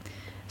renew it.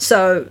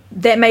 So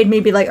that made me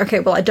be like, okay,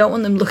 well, I don't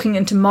want them looking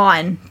into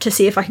mine to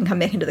see if I can come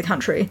back into the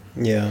country.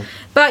 Yeah.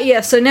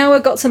 But, so now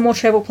we've got some more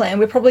travel planned.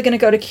 We're probably going to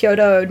go to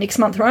Kyoto next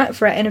month, right,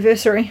 for our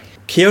anniversary.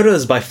 Kyoto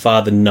is by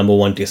far the number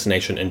one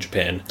destination in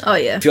Japan. Oh,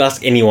 yeah. If you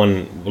ask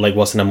anyone,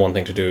 what's the number one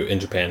thing to do in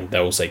Japan,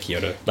 they will say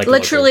Kyoto.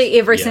 Literally locals.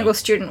 every Yeah. single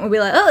student will be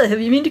like, oh, have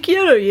you been to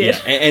Kyoto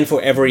yet? Yeah, and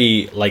for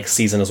every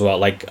season as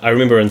well. I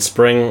remember in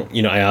spring,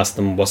 I asked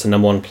them what's the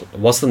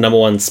number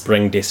one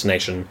spring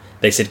destination.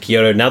 They said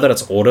Kyoto. Now that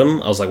it's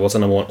autumn, I was like, what's the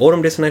number one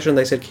autumn destination?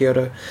 They said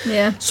Kyoto.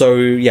 Yeah. So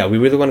we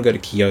really want to go to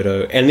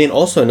Kyoto, and then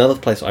also another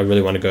place I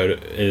really want to go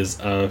to is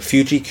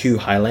Fuji-Q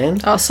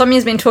Highland. Oh,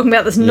 Somya's been talking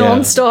about this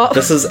non-stop.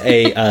 This is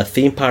a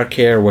theme park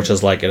here, which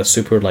is a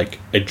super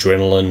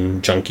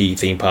adrenaline junkie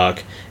theme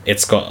park.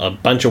 It's got a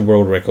bunch of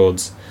world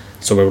records.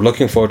 So we're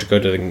looking forward to go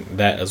to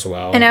that as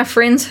well. And our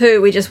friends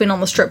who we just went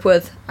on the trip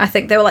with, I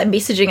think they were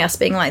messaging us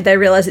being they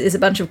realise that there's a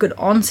bunch of good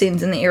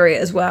onsens in the area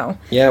as well.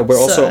 Yeah, we're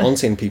also So-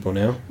 onsen people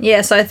now.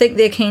 Yeah, so I think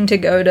they're keen to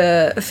go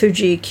to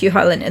Fuji Q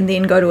Highland and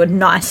then go to a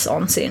nice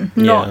onsen,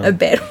 not Yeah. a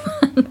bad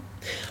one.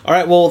 All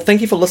right, well,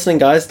 thank you for listening,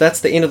 guys. That's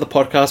the end of the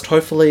podcast.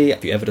 Hopefully,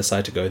 if you ever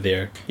decide to go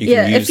there, you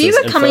Yeah, can use if you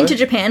this were coming info. to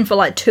Japan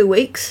for 2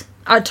 weeks,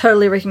 I'd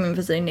totally recommend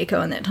visiting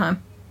Nikko in that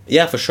time.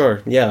 Yeah, for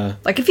sure, yeah.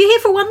 If you're here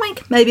for 1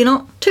 week, maybe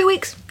not. 2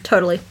 weeks,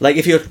 totally.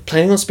 If you're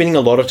planning on spending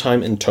a lot of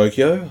time in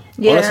Tokyo,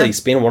 Yeah. honestly,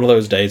 spend one of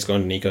those days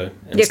going to Nikko.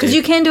 Yeah, because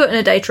you can do it in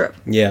a day trip.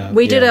 Yeah.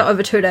 We did yeah, it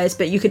over 2 days,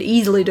 but you could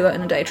easily do it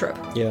in a day trip.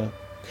 Yeah.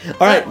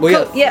 All right,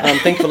 well, cool, yeah.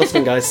 thanks for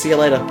listening, guys. See you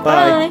later.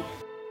 Bye.